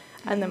COVID,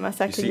 and then my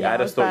second year I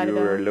was just thought you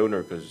were a there.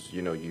 loner because,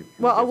 you know, you...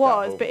 Well, I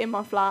was, but in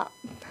my flat.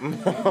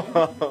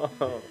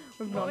 What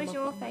was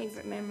your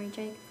favourite memory,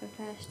 Jacob, for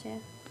first year?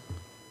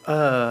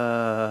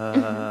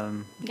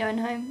 Going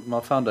home? My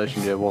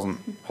foundation year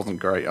wasn't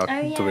great,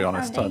 to be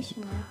honest.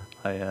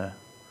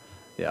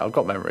 I've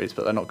got memories,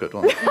 but they're not good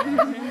ones.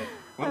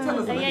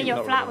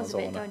 Your flat was a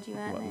bit dodgy,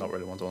 weren't they? Not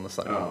really ones on the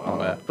second on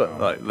there, but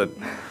like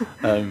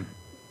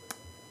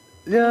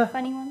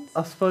funny ones.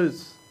 I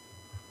suppose.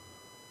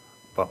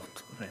 Well,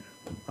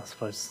 I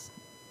suppose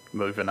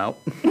moving out.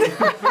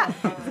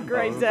 It's a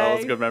great day. That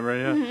was a good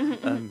memory.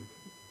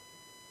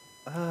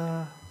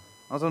 Yeah.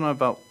 I don't know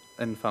about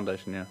in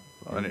foundation year.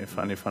 Any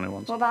funny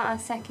ones? What about our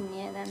second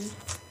year then?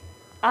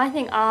 I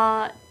think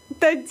our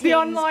the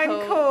online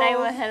call. They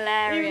were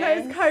hilarious. Even though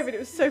it was COVID, it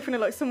was so funny.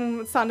 Like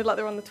someone sounded like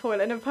they were on the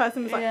toilet, and a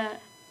person was like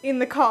in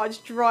the car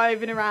just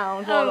driving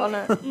around while on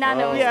it.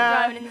 Nana was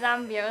driving in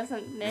Zambia or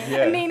something.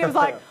 Yeah. And Nina was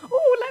like,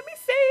 "Oh, let me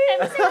see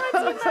what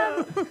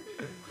you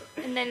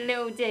And then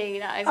little D,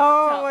 that was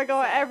oh my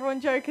god,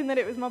 everyone joking that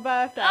it was my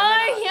birthday.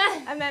 Oh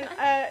yeah. And then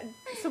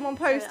someone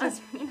posted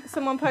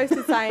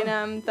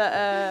saying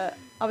that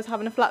I was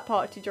having a flat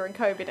party during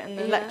COVID, and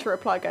the lecturer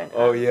replied going,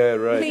 "Oh yeah,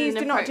 right. Please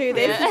do not do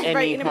this. It's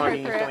very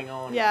inappropriate." Going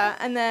on. Yeah,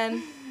 and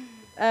then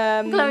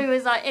Chloe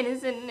was like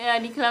innocent, and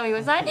early Chloe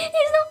was like,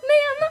 "It's not me.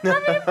 I'm not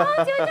having a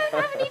party. I don't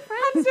have any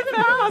friends to the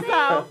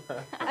myself."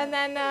 And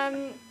then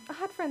I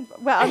had friends.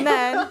 Well, and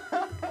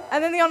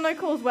then the online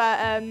calls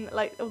where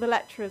like all the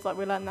lecturers like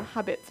we learned the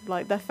habits of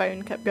like their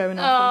phone kept going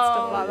off and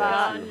stuff like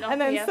that. And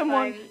then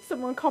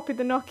someone copied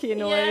the Nokia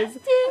noise,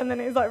 and then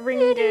it was like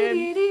ringing.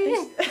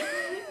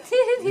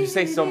 You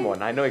say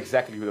someone, I know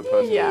exactly who the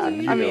person is. Yeah, I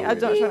mean, I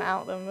don't try to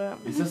out them, but...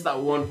 It's just that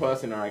one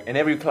person, in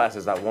every class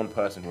there's that one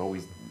person who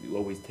always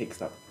takes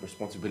that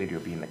responsibility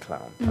of being the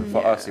clown. And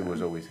for us, it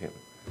was always him.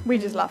 We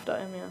just laughed at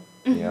him,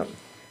 yeah.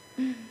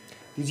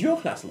 Is your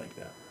class like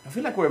that? I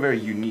feel like we're a very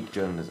unique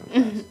journalism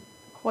class.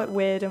 Quite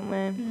weird, aren't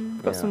we?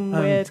 We've got some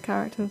weird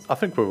characters. I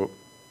think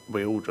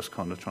we all just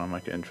kind of try and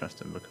make it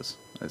interesting because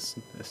it's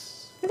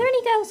Are there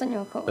any girls on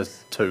your course?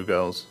 There's 2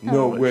 girls.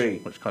 No way.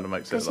 Which kind of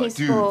makes it like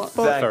sports.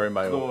 Very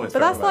male. But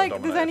that's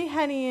like there's only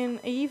Henny and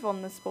Eve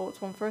on the sports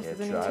one for us. Yeah,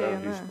 There's true. only 2 I don't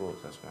in do there.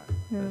 sports. That's right.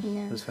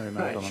 There's very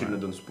male. I shouldn't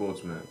have done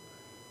sports, man.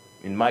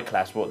 In my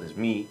class, there's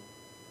me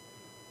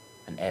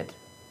and Ed.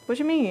 What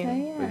do you mean? Oh,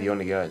 yeah. We're the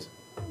only guys.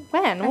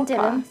 When? And What Dylan.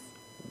 class?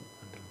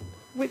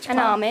 Which and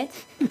class? Ahmed.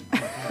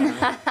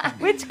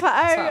 Which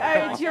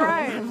class? Oh,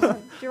 Jerome's.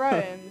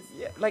 Jerome's.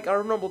 Yeah, like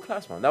our normal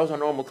class, man. That was our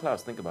normal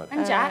class. Think about it.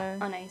 And Jack.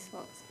 Oh no,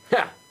 sports.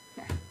 Yeah.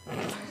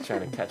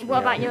 Trying to catch me.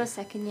 What about your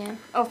second year?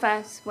 Or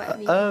first,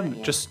 whatever you call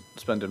it, just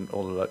spending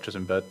all the lectures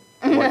in bed,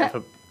 waiting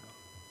for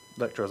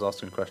lecturers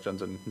asking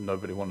questions and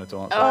nobody wanted to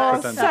answer. Oh,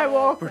 so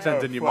awkward.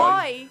 Pretending your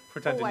mic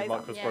was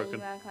broken. You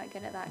were quite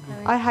good at that,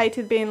 Chloe. I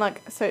hated being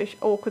like so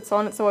awkward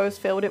silent, so I always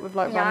filled it with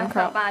like random I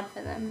crap. felt bad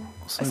for them.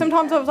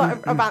 Sometimes I was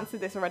like, I've answered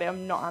this already,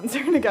 I'm not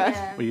answering again.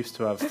 Yeah. We used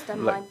to have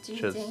Done my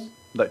duty.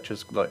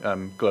 lectures like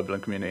global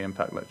and community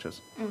impact lectures,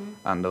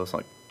 and there was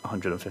like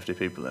 150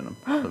 people in them.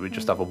 So we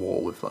just have a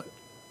wall with like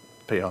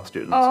PR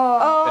students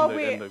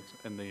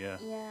in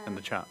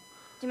the chat.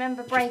 Do you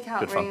remember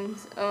breakout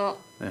rooms? Oh,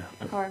 yeah.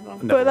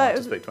 horrible. Never wanted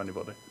to speak to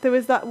anybody. There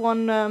was that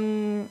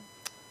one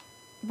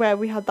where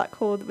we had that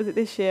call, was it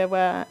this year,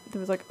 where there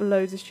was like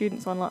loads of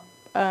students on, like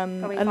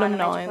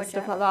alumni and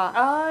stuff like that.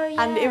 Oh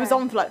yeah. And it was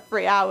on for like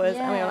 3 hours,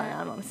 and we were like,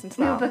 I'm not listening to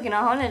that. We were booking a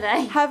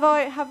holiday. Have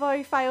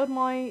I failed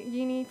my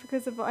uni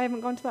because I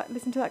haven't gone to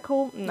listen to that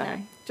call?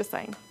 No. Just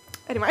saying.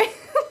 Anyway.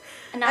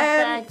 And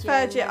now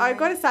third year. I've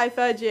got to say,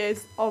 third year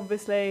is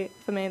obviously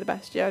for me the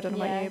best year. I don't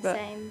know about you, but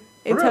same.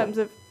 in terms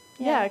of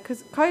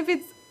because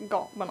COVID's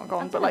gone. Well, not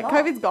gone, but like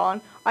COVID's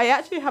gone. I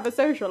actually have a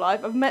social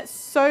life. I've met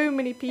so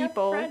many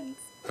people.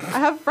 I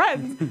have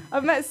friends.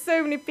 I've met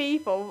so many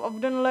people.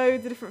 I've done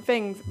loads of different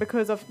things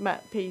because I've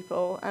met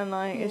people, and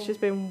like it's just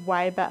been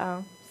way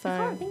better. So I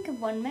can't think of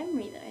one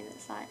memory though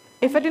that's like.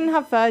 If I didn't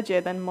have third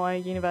year, then my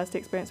university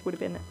experience would have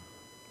been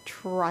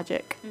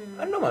tragic.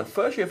 I don't know, man.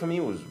 First year for me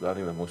was, I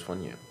think, the most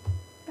fun year.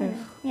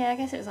 Yeah, I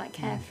guess it was like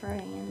carefree.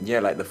 And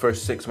yeah, like the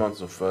first 6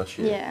 months of first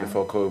year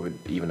before COVID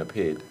even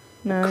appeared.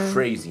 No.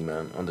 Crazy,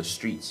 man, on the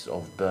streets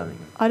of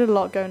Birmingham. I had a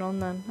lot going on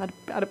then. I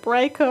had a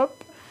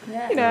breakup.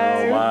 Yeah. You know.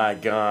 Oh my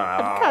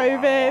God.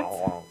 Had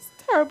COVID. It's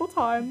terrible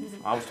times.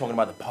 I was talking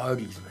about the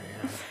parties,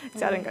 man.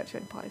 See, I didn't go to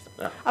any parties.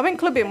 No. I went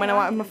clubbing when I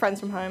went with my friends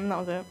from home, and that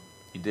was it.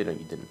 You did or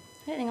you didn't?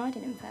 I don't think I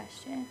did in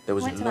first year. There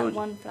was I went to like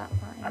one flat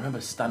party. I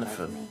remember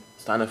Stanford.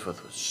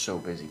 Stanford was so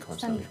busy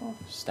constantly.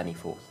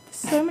 Stanford. There's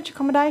so much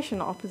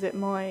accommodation opposite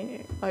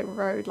my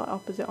road, like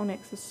opposite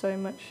Onyx. There's so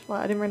much.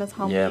 Like I didn't realise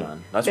how many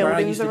man. That's where I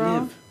used to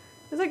live.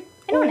 There's like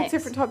in all Onyx?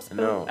 different types of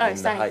No, in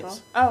the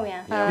Heights. Oh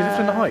yeah. You lived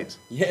in the Heights?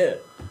 Yeah.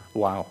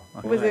 Wow.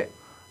 Okay. Was it?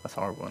 That's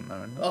horrible,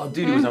 no. Oh,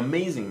 dude, it was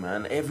amazing,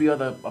 man. Every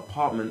other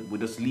apartment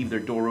would just leave their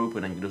door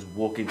open and you just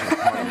walk into the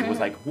apartment. It was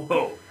like,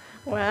 whoa.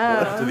 Wow. One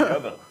after the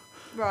other.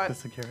 Right. The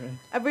security.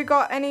 Have we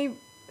got any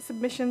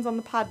submissions on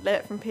the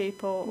Padlet from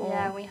people? Or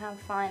Yeah, we have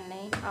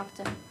finally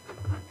after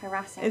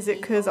harassing. Is it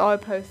because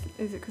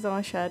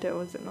I shared it,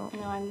 or is it not?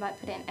 No, I might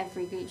put it in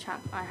every group chat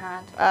I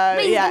had.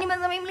 Please, Please, yeah. can you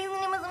message me? Please,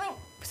 can you message me?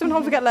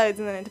 Sometimes we get loads,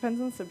 and then it depends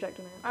on the subject,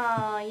 doesn't it?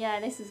 Oh yeah,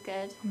 this is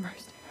good. I'm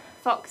roasting.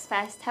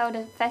 Foxfest held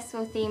a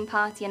festival themed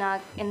party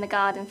in the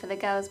garden for the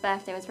girl's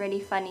birthday. It was really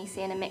funny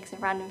seeing a mix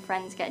of random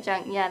friends get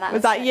drunk. Yeah, that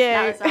was that you?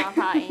 That was our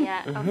party.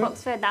 Yeah,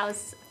 Foxfest. That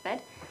was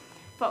good.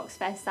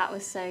 Foxfest. That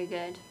was so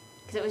good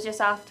because it was just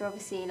after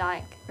obviously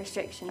like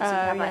restrictions. So you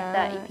have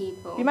like 30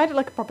 people. You made it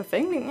like a proper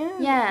thing, didn't you?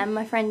 Yeah, and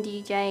my friend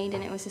DJ'd,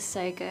 and it was just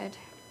so good.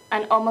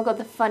 And oh my god,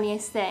 the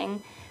funniest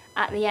thing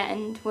at the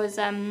end was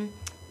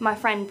my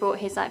friend brought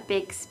his like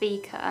big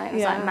speaker. It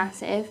was like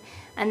massive.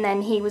 And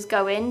then he was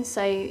going,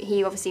 so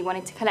he obviously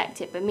wanted to collect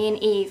it. But me and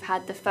Eve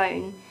had the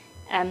phone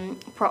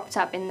propped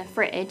up in the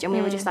fridge, and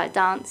we were just like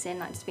dancing,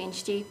 like just being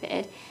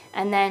stupid.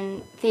 And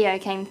then Theo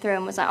came through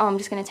and was like, "Oh, I'm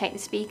just going to take the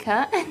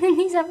speaker." And then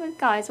these other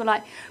guys were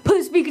like, "Put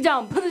the speaker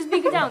down, put the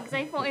speaker down," because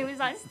they thought he was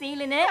like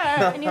stealing it.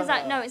 And he was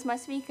like, "No, it's my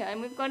speaker,"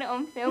 and we've got it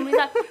on film. He's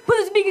like, "Put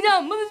the speaker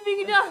down, put the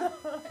speaker down."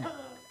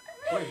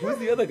 Wait, who's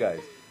the other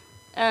guys?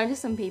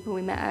 Just some people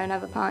we met at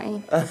another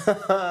party.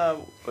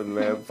 But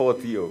man, poor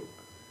Theo.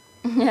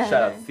 Yeah.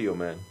 Shout out to Theo,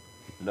 man.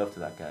 Love to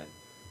that guy.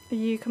 Are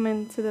you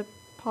coming to the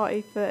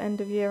party for end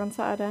of year on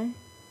Saturday?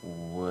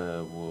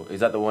 Whoa.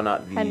 Is that the one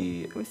at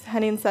the... With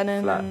Henny and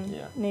Senan flat,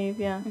 and Neve,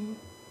 yeah. Mm-hmm.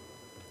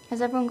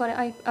 Has everyone got it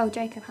open? Oh,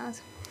 Jacob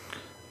has.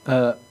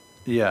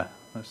 Yeah,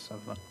 let's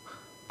have that.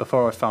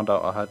 Before I found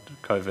out I had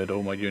COVID,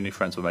 all my uni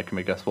friends were making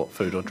me guess what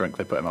food or drink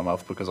they put in my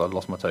mouth because I'd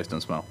lost my taste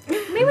and smell.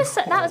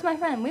 That was my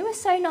friend. We were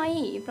so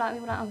naive. Like,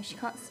 we were like, "Oh, she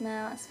can't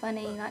smell, that's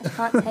funny. Like, she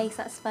can't taste,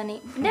 that's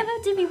funny." Never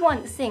did we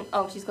once think,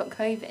 "Oh, she's got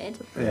COVID."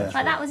 Yeah.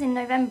 Like, that was in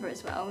November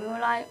as well. We were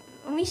like,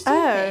 "Are we stupid?"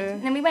 Oh.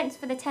 And then we went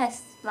for the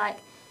test, like,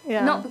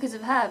 not because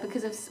of her,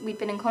 because of we'd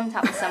been in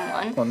contact with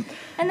someone.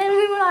 And then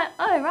we were like,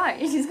 "Oh, right,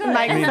 she's got it."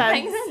 Makes That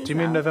sense. makes sense. Do you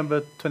mean now. November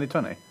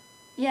 2020?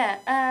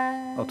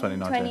 Yeah. Or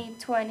 2019?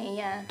 2020,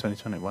 yeah.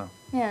 2020, wow.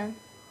 Yeah.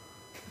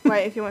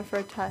 Wait, if you went for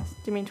a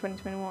test, do you mean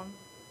 2021?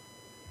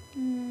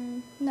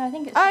 No, I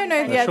think it's. Oh,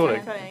 no, yeah, Surely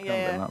 2020, it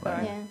yeah. can't be that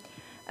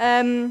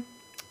late.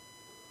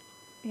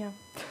 Yeah.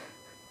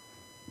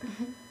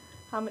 Yeah.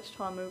 How much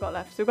time have we got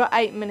left? So we've got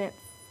 8 minutes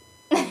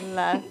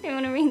left. Do you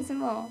want to read some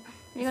more?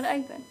 Have you got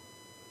it open?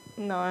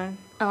 No.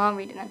 Oh, I'll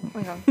read it then.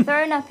 Okay.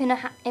 Thrown up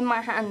in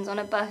my hands on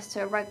a bus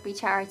to a rugby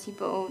charity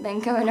ball, then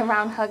going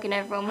around hugging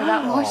everyone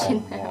without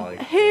washing them.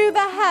 Who the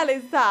hell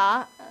is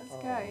that? That's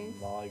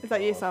gross. Is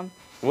that you, Sam?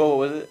 What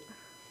was it?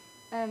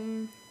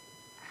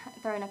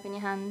 Throwing up in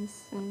your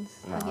hands and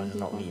No, hugging it's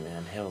people. not me,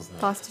 man. Hell's no.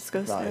 That's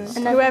disgusting. That is-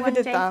 Another Whoever one,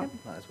 did that. Jacob?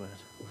 That is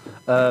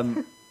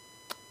weird.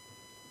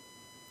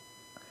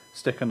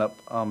 Sticking up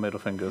our middle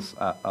fingers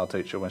at our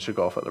teacher when she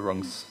got off at the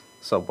wrong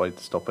subway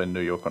stop in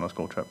New York on a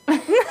school trip.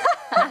 Apparently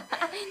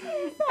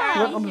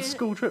Went on a she was-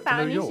 school trip to New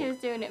apparently York. she was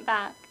doing it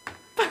back.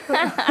 Who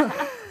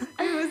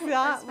was that?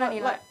 That's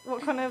funny,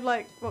 what kind of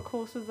what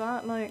course was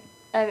that? Like.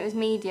 It was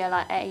media,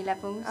 like A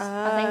levels,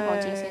 I think, or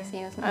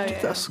GCSE or something. Oh,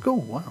 Is that a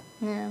school? Wow.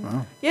 Yeah.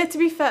 Wow. Yeah, to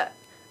be fair,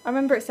 I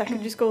remember at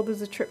secondary school there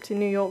was a trip to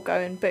New York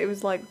going, but it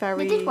was like very.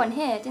 They did one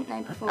here, didn't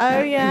they? Before.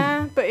 Oh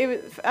yeah, but it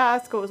was at our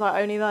school. It was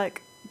like only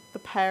like the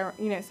parent,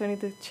 it's only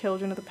the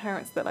children of the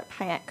parents that like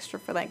pay extra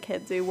for their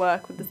kids who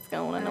work with the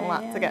school and all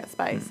that to get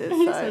spaces. This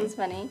one's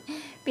funny.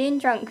 Being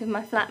drunk with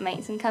my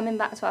flatmates and coming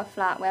back to our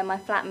flat where my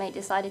flatmate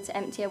decided to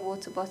empty a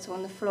water bottle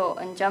on the floor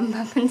and jump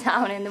up and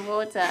down in the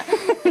water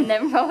and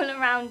then roll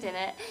around in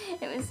it.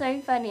 It was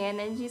so funny, and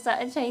then she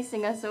started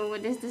chasing us all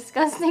with this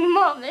disgusting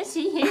mop that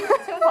she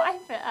used to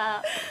wipe it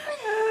out.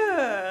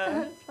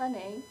 That's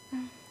funny.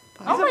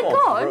 Oh my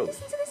god,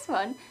 listen to this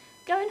one.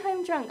 Going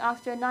home drunk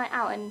after a night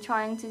out and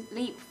trying to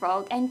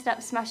leapfrog, ended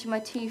up smashing my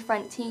 2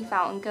 front teeth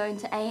out and going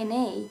to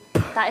A&E.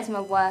 That is my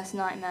worst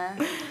nightmare.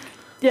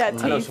 Yeah,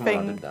 teeth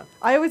thing.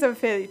 I always have a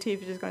fear that your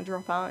teeth are just going to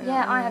drop out.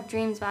 Yeah, I have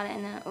dreams about it.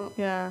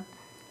 Yeah.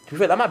 To be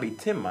fair, that might be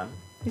Tim, man.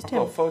 Who's Tim?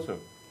 I've got a photo.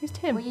 Who's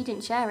Tim? Well, you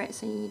didn't share it,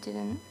 so you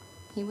didn't.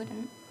 He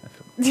wouldn't.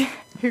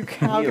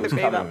 How could it be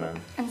that?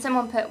 Man. And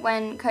someone put,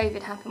 when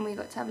COVID happened, we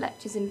got to have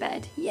lectures in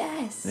bed.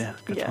 Yes. Yeah,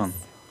 good fun.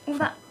 All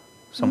that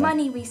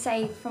money we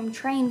saved from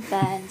train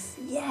fares.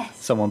 Yes.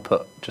 Someone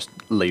put just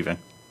leaving.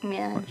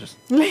 Yeah. Just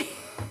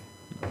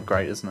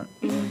great, isn't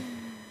it?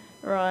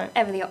 Right.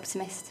 Ever the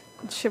optimist.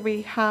 Should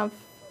we have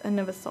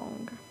another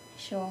song?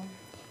 Sure.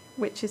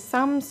 Which is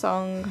Sam's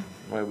song.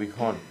 Wait, we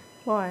can't.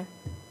 Why?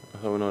 I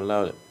thought we're not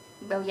allowed it.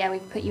 Well, yeah,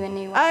 we've put you a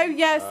new one. Oh,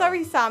 yeah,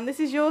 sorry, Sam. This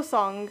is your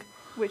song,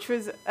 which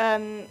was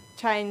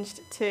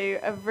changed to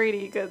a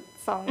really good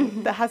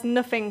song that has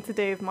nothing to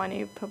do with my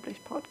new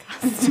published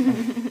podcast.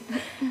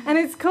 And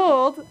it's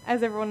called,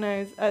 as everyone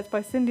knows, it's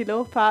by Cyndi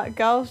Lauper,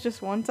 Girls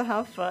Just Want to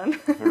Have Fun.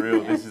 For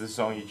real, this is the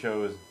song you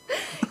chose.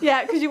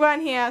 Yeah, because you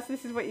weren't here, so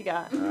this is what you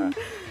got.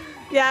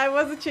 Yeah, it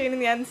was a tune in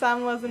the end,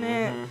 Sam, wasn't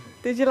it?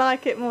 Did you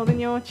like it more than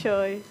your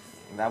choice?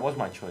 That was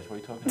my choice. What are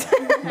you talking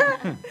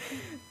about?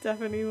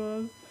 Definitely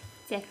was.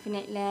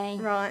 Definitely.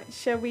 Right,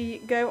 shall we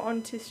go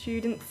on to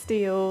student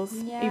steals?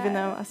 Yeah. Even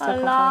though I still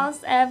can't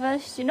last ever.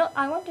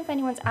 I wonder if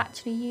anyone's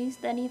actually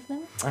used any of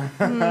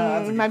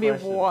them. Maybe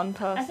one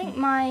person. I think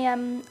my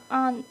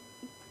aunt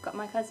got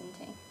my cousin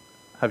to.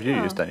 Have you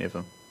used any of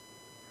them?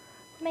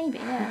 Maybe,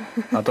 yeah.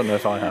 I don't know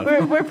if I have.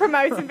 We're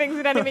promoting things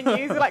that don't even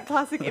use. We're like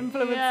classic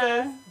influencers.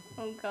 Yeah.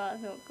 Oh god,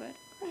 that's awkward.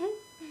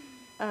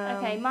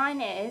 Okay,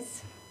 mine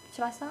is...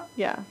 Shall I start?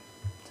 Yeah.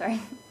 Sorry,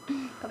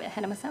 got a bit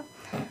ahead of myself.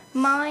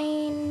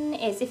 Mine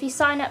is, if you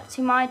sign up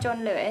to My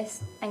John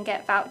Lewis and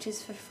get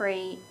vouchers for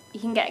free, you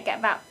can get you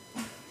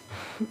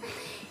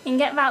can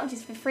get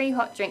vouchers for free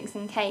hot drinks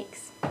and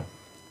cakes.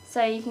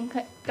 So you can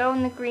go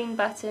on the green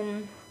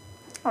button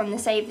on the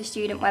Save the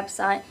Student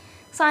website,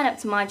 sign up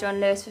to My John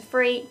Lewis for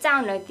free,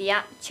 download the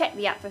app, check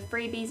the app for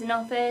freebies and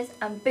offers,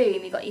 and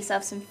boom, you got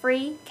yourself some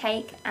free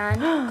cake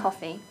and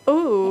coffee.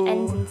 Ooh. It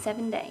ends in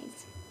 7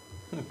 days.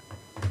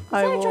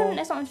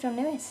 There's not a John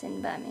Lewis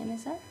in Birmingham,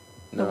 is there?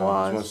 No,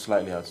 there's one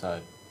slightly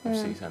outside of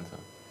City Centre.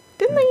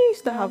 Didn't they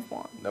used to have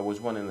one? There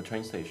was one in the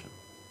train station.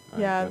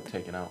 Yeah. Got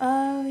taken out.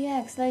 Oh,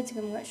 yeah, because loads of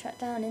them got shut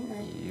down, didn't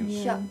they?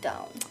 Yeah. Shut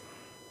down.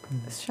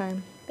 It's a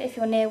shame. But if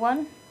you're near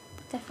one,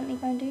 definitely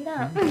go and do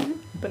that.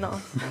 But not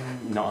us.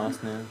 Not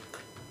us, no.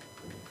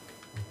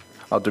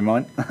 I'll do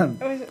mine.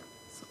 Oh, is it?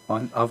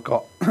 Mine. I've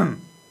got,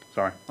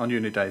 sorry, on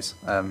uni days,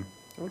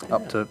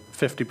 up to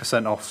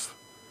 50% off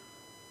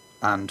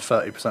and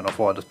 30% off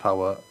wireless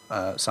power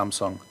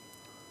Samsung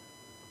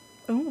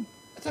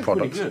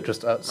products. Good.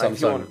 Just at like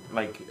Samsung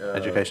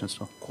education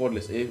store.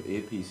 Cordless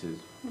earpieces.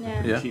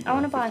 Yeah. I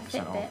want to buy a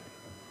Fitbit.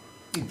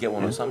 You can get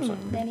one on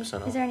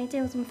Samsung. Is there any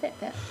deals on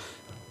Fitbit?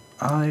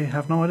 I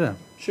have no idea.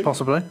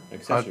 Possibly.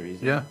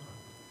 Accessories. Yeah.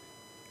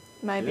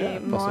 Maybe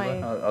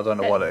possibly. I don't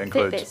know what it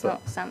includes. Fitbit's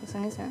not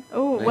Samsung, is it?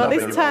 Oh, well,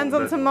 this turns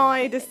onto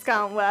my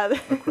discount where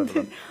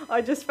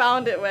I just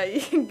found it where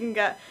you can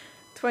get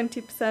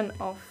 20%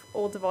 off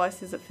all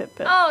devices at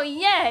Fitbit. Oh,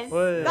 yes!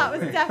 Wait. That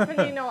was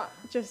definitely not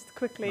just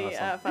quickly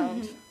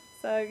found.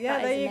 So, yeah,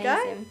 that there you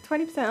amazing. go.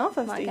 20% off,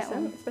 that's Might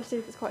decent, especially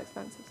if it's quite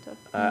expensive stuff.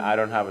 I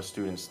don't have a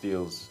student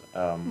steals.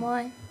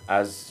 Why?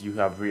 As you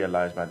have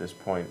realised by this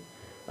point,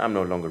 I'm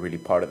no longer really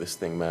part of this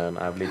thing, man.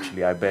 I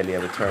barely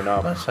ever turn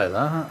up. Don't say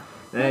that.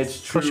 Yeah,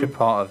 it's true. Such a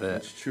part of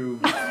it. It's true.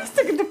 It's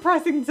like a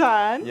depressing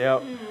turn.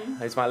 Yep.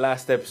 It's my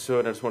last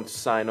episode. I just want to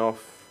sign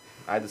off.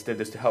 I just did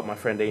this to help my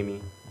friend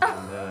Amy.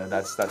 And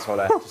that's all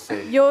I have to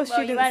say. You weren't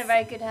a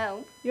very good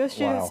help. Your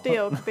student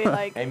steal could be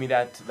like... Amy,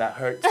 that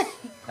hurts.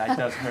 That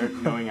does hurt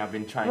knowing I've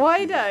been trying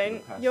Why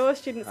don't your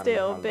student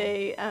steal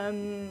be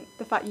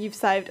the fact you've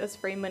saved us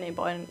free money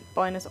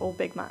buying us all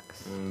Big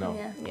Macs? No.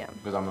 Yeah.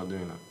 Because I'm not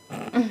doing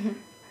that.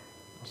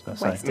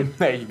 Wasted.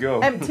 There you go.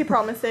 Empty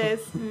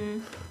promises.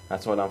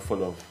 That's what I'm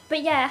full of.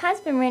 But yeah, it has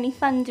been really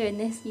fun doing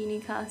this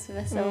unicast with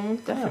us all.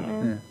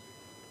 Definitely. Yeah.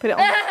 Put it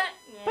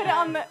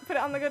on. Put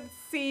it on the good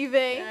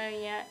CV. Oh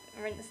yeah,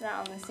 rinse that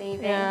on the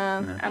CV.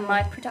 Yeah. And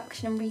my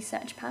production and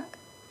research pack.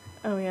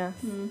 Oh yes.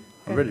 I'm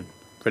really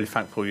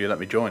thankful you let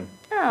me join.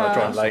 Oh, I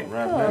joined late.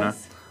 Of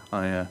course.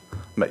 I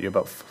met you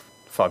about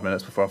 5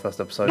 minutes before our first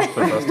episode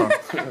for the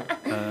first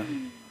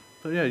time.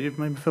 But yeah, you've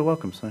made me feel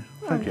welcome, so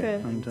thank you.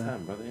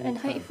 And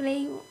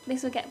hopefully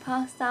this will get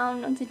passed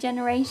down onto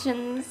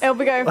generations. It'll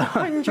be going for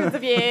hundreds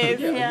of years.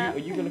 Yeah. Are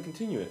you going to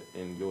continue it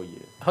in your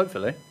year?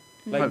 Hopefully.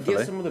 Like, Hopefully.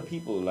 get some of the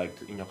people like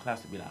in your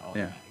class to be like, oh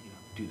yeah,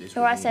 do this.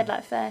 Or I said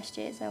like first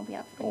years, they'll be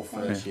up for or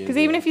first years. Because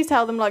even if you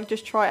tell them like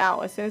just try it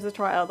out, as soon as they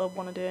try it out, they'll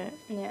want to do it.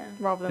 Yeah.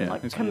 Rather than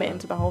like committing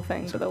to the whole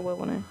thing, but they will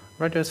want to.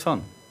 Radio's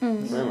fun.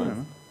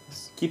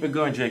 Keep it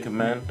going, Jacob,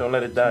 man. Don't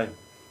let it die.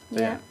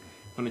 Yeah.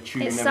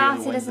 It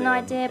started as an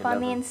idea by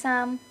me and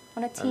Sam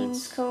on a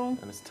Teams call.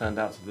 And it's turned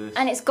out to this.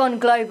 And it's gone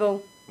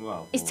global.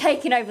 Wow. It's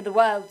taken over the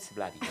world.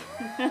 Bloody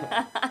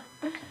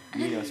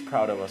Nina's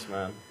proud of us,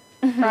 man.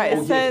 Right, if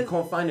you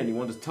can't find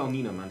anyone, just tell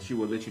Nina, man. She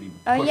will literally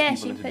push people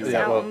she into puts doing it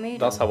out well, on Moodle.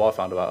 that's how I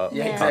found about it.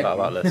 Yeah, Found out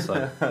about this.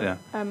 So, yeah.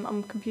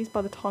 I'm confused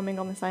by the timing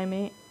on this,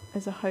 Amy.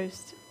 As a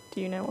host, do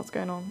you know what's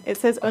going on? It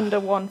says under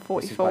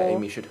 1:44. This is why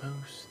Amy should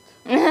host.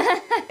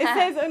 It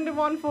says under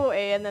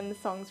 1:40 and then the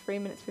song's 3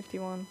 minutes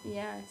 51.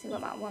 Yeah, so you've got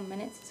about 1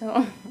 minute to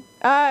talk.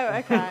 Oh,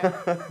 okay.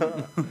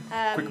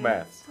 Quick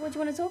maths. So what do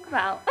you want to talk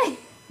about?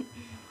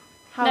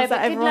 How's but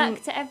everyone... good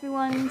luck to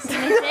everyone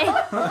submitting.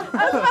 I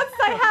was about to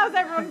say, how's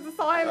everyone's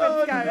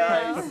assignments going?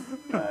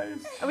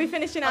 Nice. Are we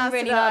finishing ours I'm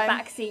really today? not a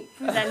backseat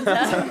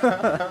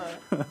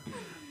presenter.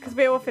 Because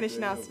we're all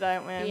finishing ours today,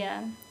 aren't we?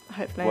 Yeah.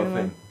 Hopefully, What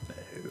anyway.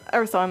 thing?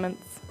 Our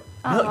assignments.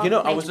 No, you know,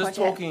 I was major just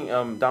project.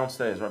 talking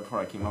downstairs right before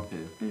I came up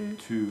here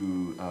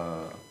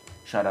to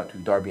shout out to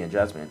Darby and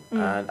Jasmine,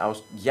 and I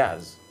was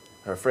Yaz,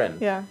 her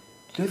friend. Yeah.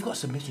 They've got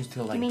submissions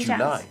till like mean July.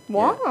 Jazz?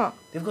 What? Yeah.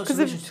 They've got 'Cause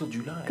submissions till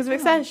July. Because of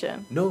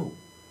extension? No,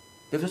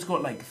 they've just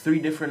got like 3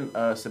 different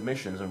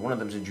submissions, and one of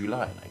them's in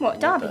July. Like, What,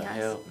 Darby the has?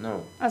 hell?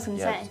 No. I was going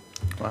to say.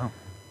 Wow.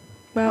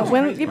 Well, That's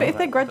when, crazy, but if man.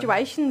 their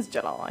graduation's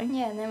July.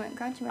 Yeah, and they won't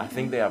graduate. I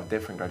think they have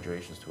different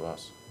graduations to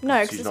us. No,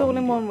 because She's it's not all in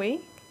media. 1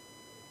 week.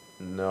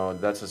 No,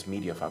 that's just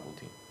media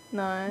faculty.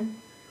 No.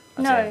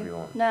 That's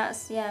everyone.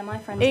 That's, my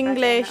friend's English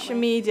graduating that week.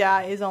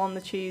 media is on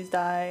the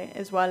Tuesday,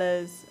 as well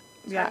as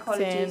the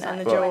Psychology acting is and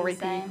the like jewellery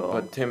Wednesday. people.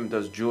 But Tim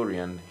does jewelry,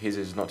 and his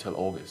is not till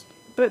August.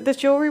 But the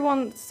jewellery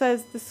one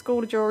says the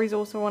School of Jewellery is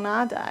also on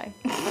our day,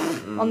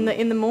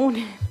 in the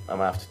morning. I'm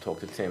gonna have to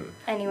talk to Tim.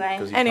 Anyway.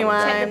 'cause he's Anyway.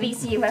 coming Check the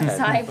BCU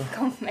website for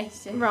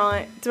confirmation.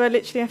 Right, do I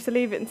literally have to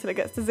leave it until it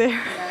gets to 0? No,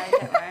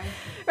 don't worry.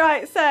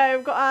 Right, so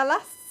we've got our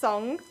last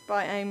song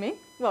by Amy.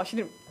 Well, she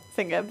didn't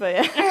sing it, but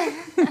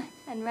yeah.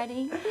 And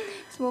ready?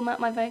 Just warm up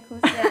my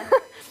vocals, yeah.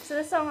 So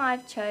the song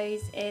I've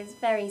chose is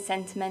very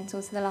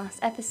sentimental to the last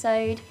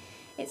episode.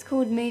 It's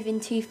called Moving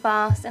Too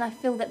Fast, and I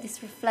feel that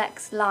this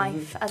reflects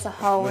life as a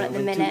whole at the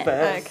Moving too minute.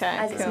 fast. Okay,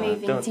 As it's cool.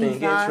 moving Don't too think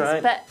it's fast.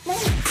 right. But no.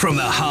 From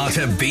the heart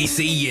of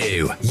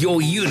BCU,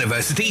 your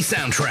university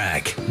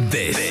soundtrack.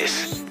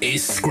 This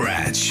is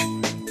Scratch.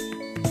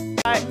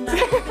 Right.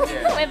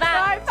 We're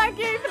back. Right, thank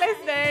you for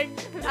listening,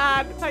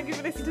 and thank you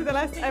for listening to the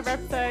last ever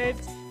episode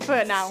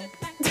for now.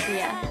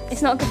 Yeah,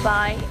 it's not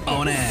goodbye.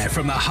 On air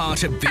from the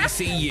heart of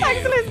BCU.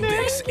 Thanks for listening.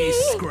 This Thank is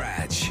you.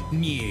 Scratch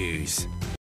News.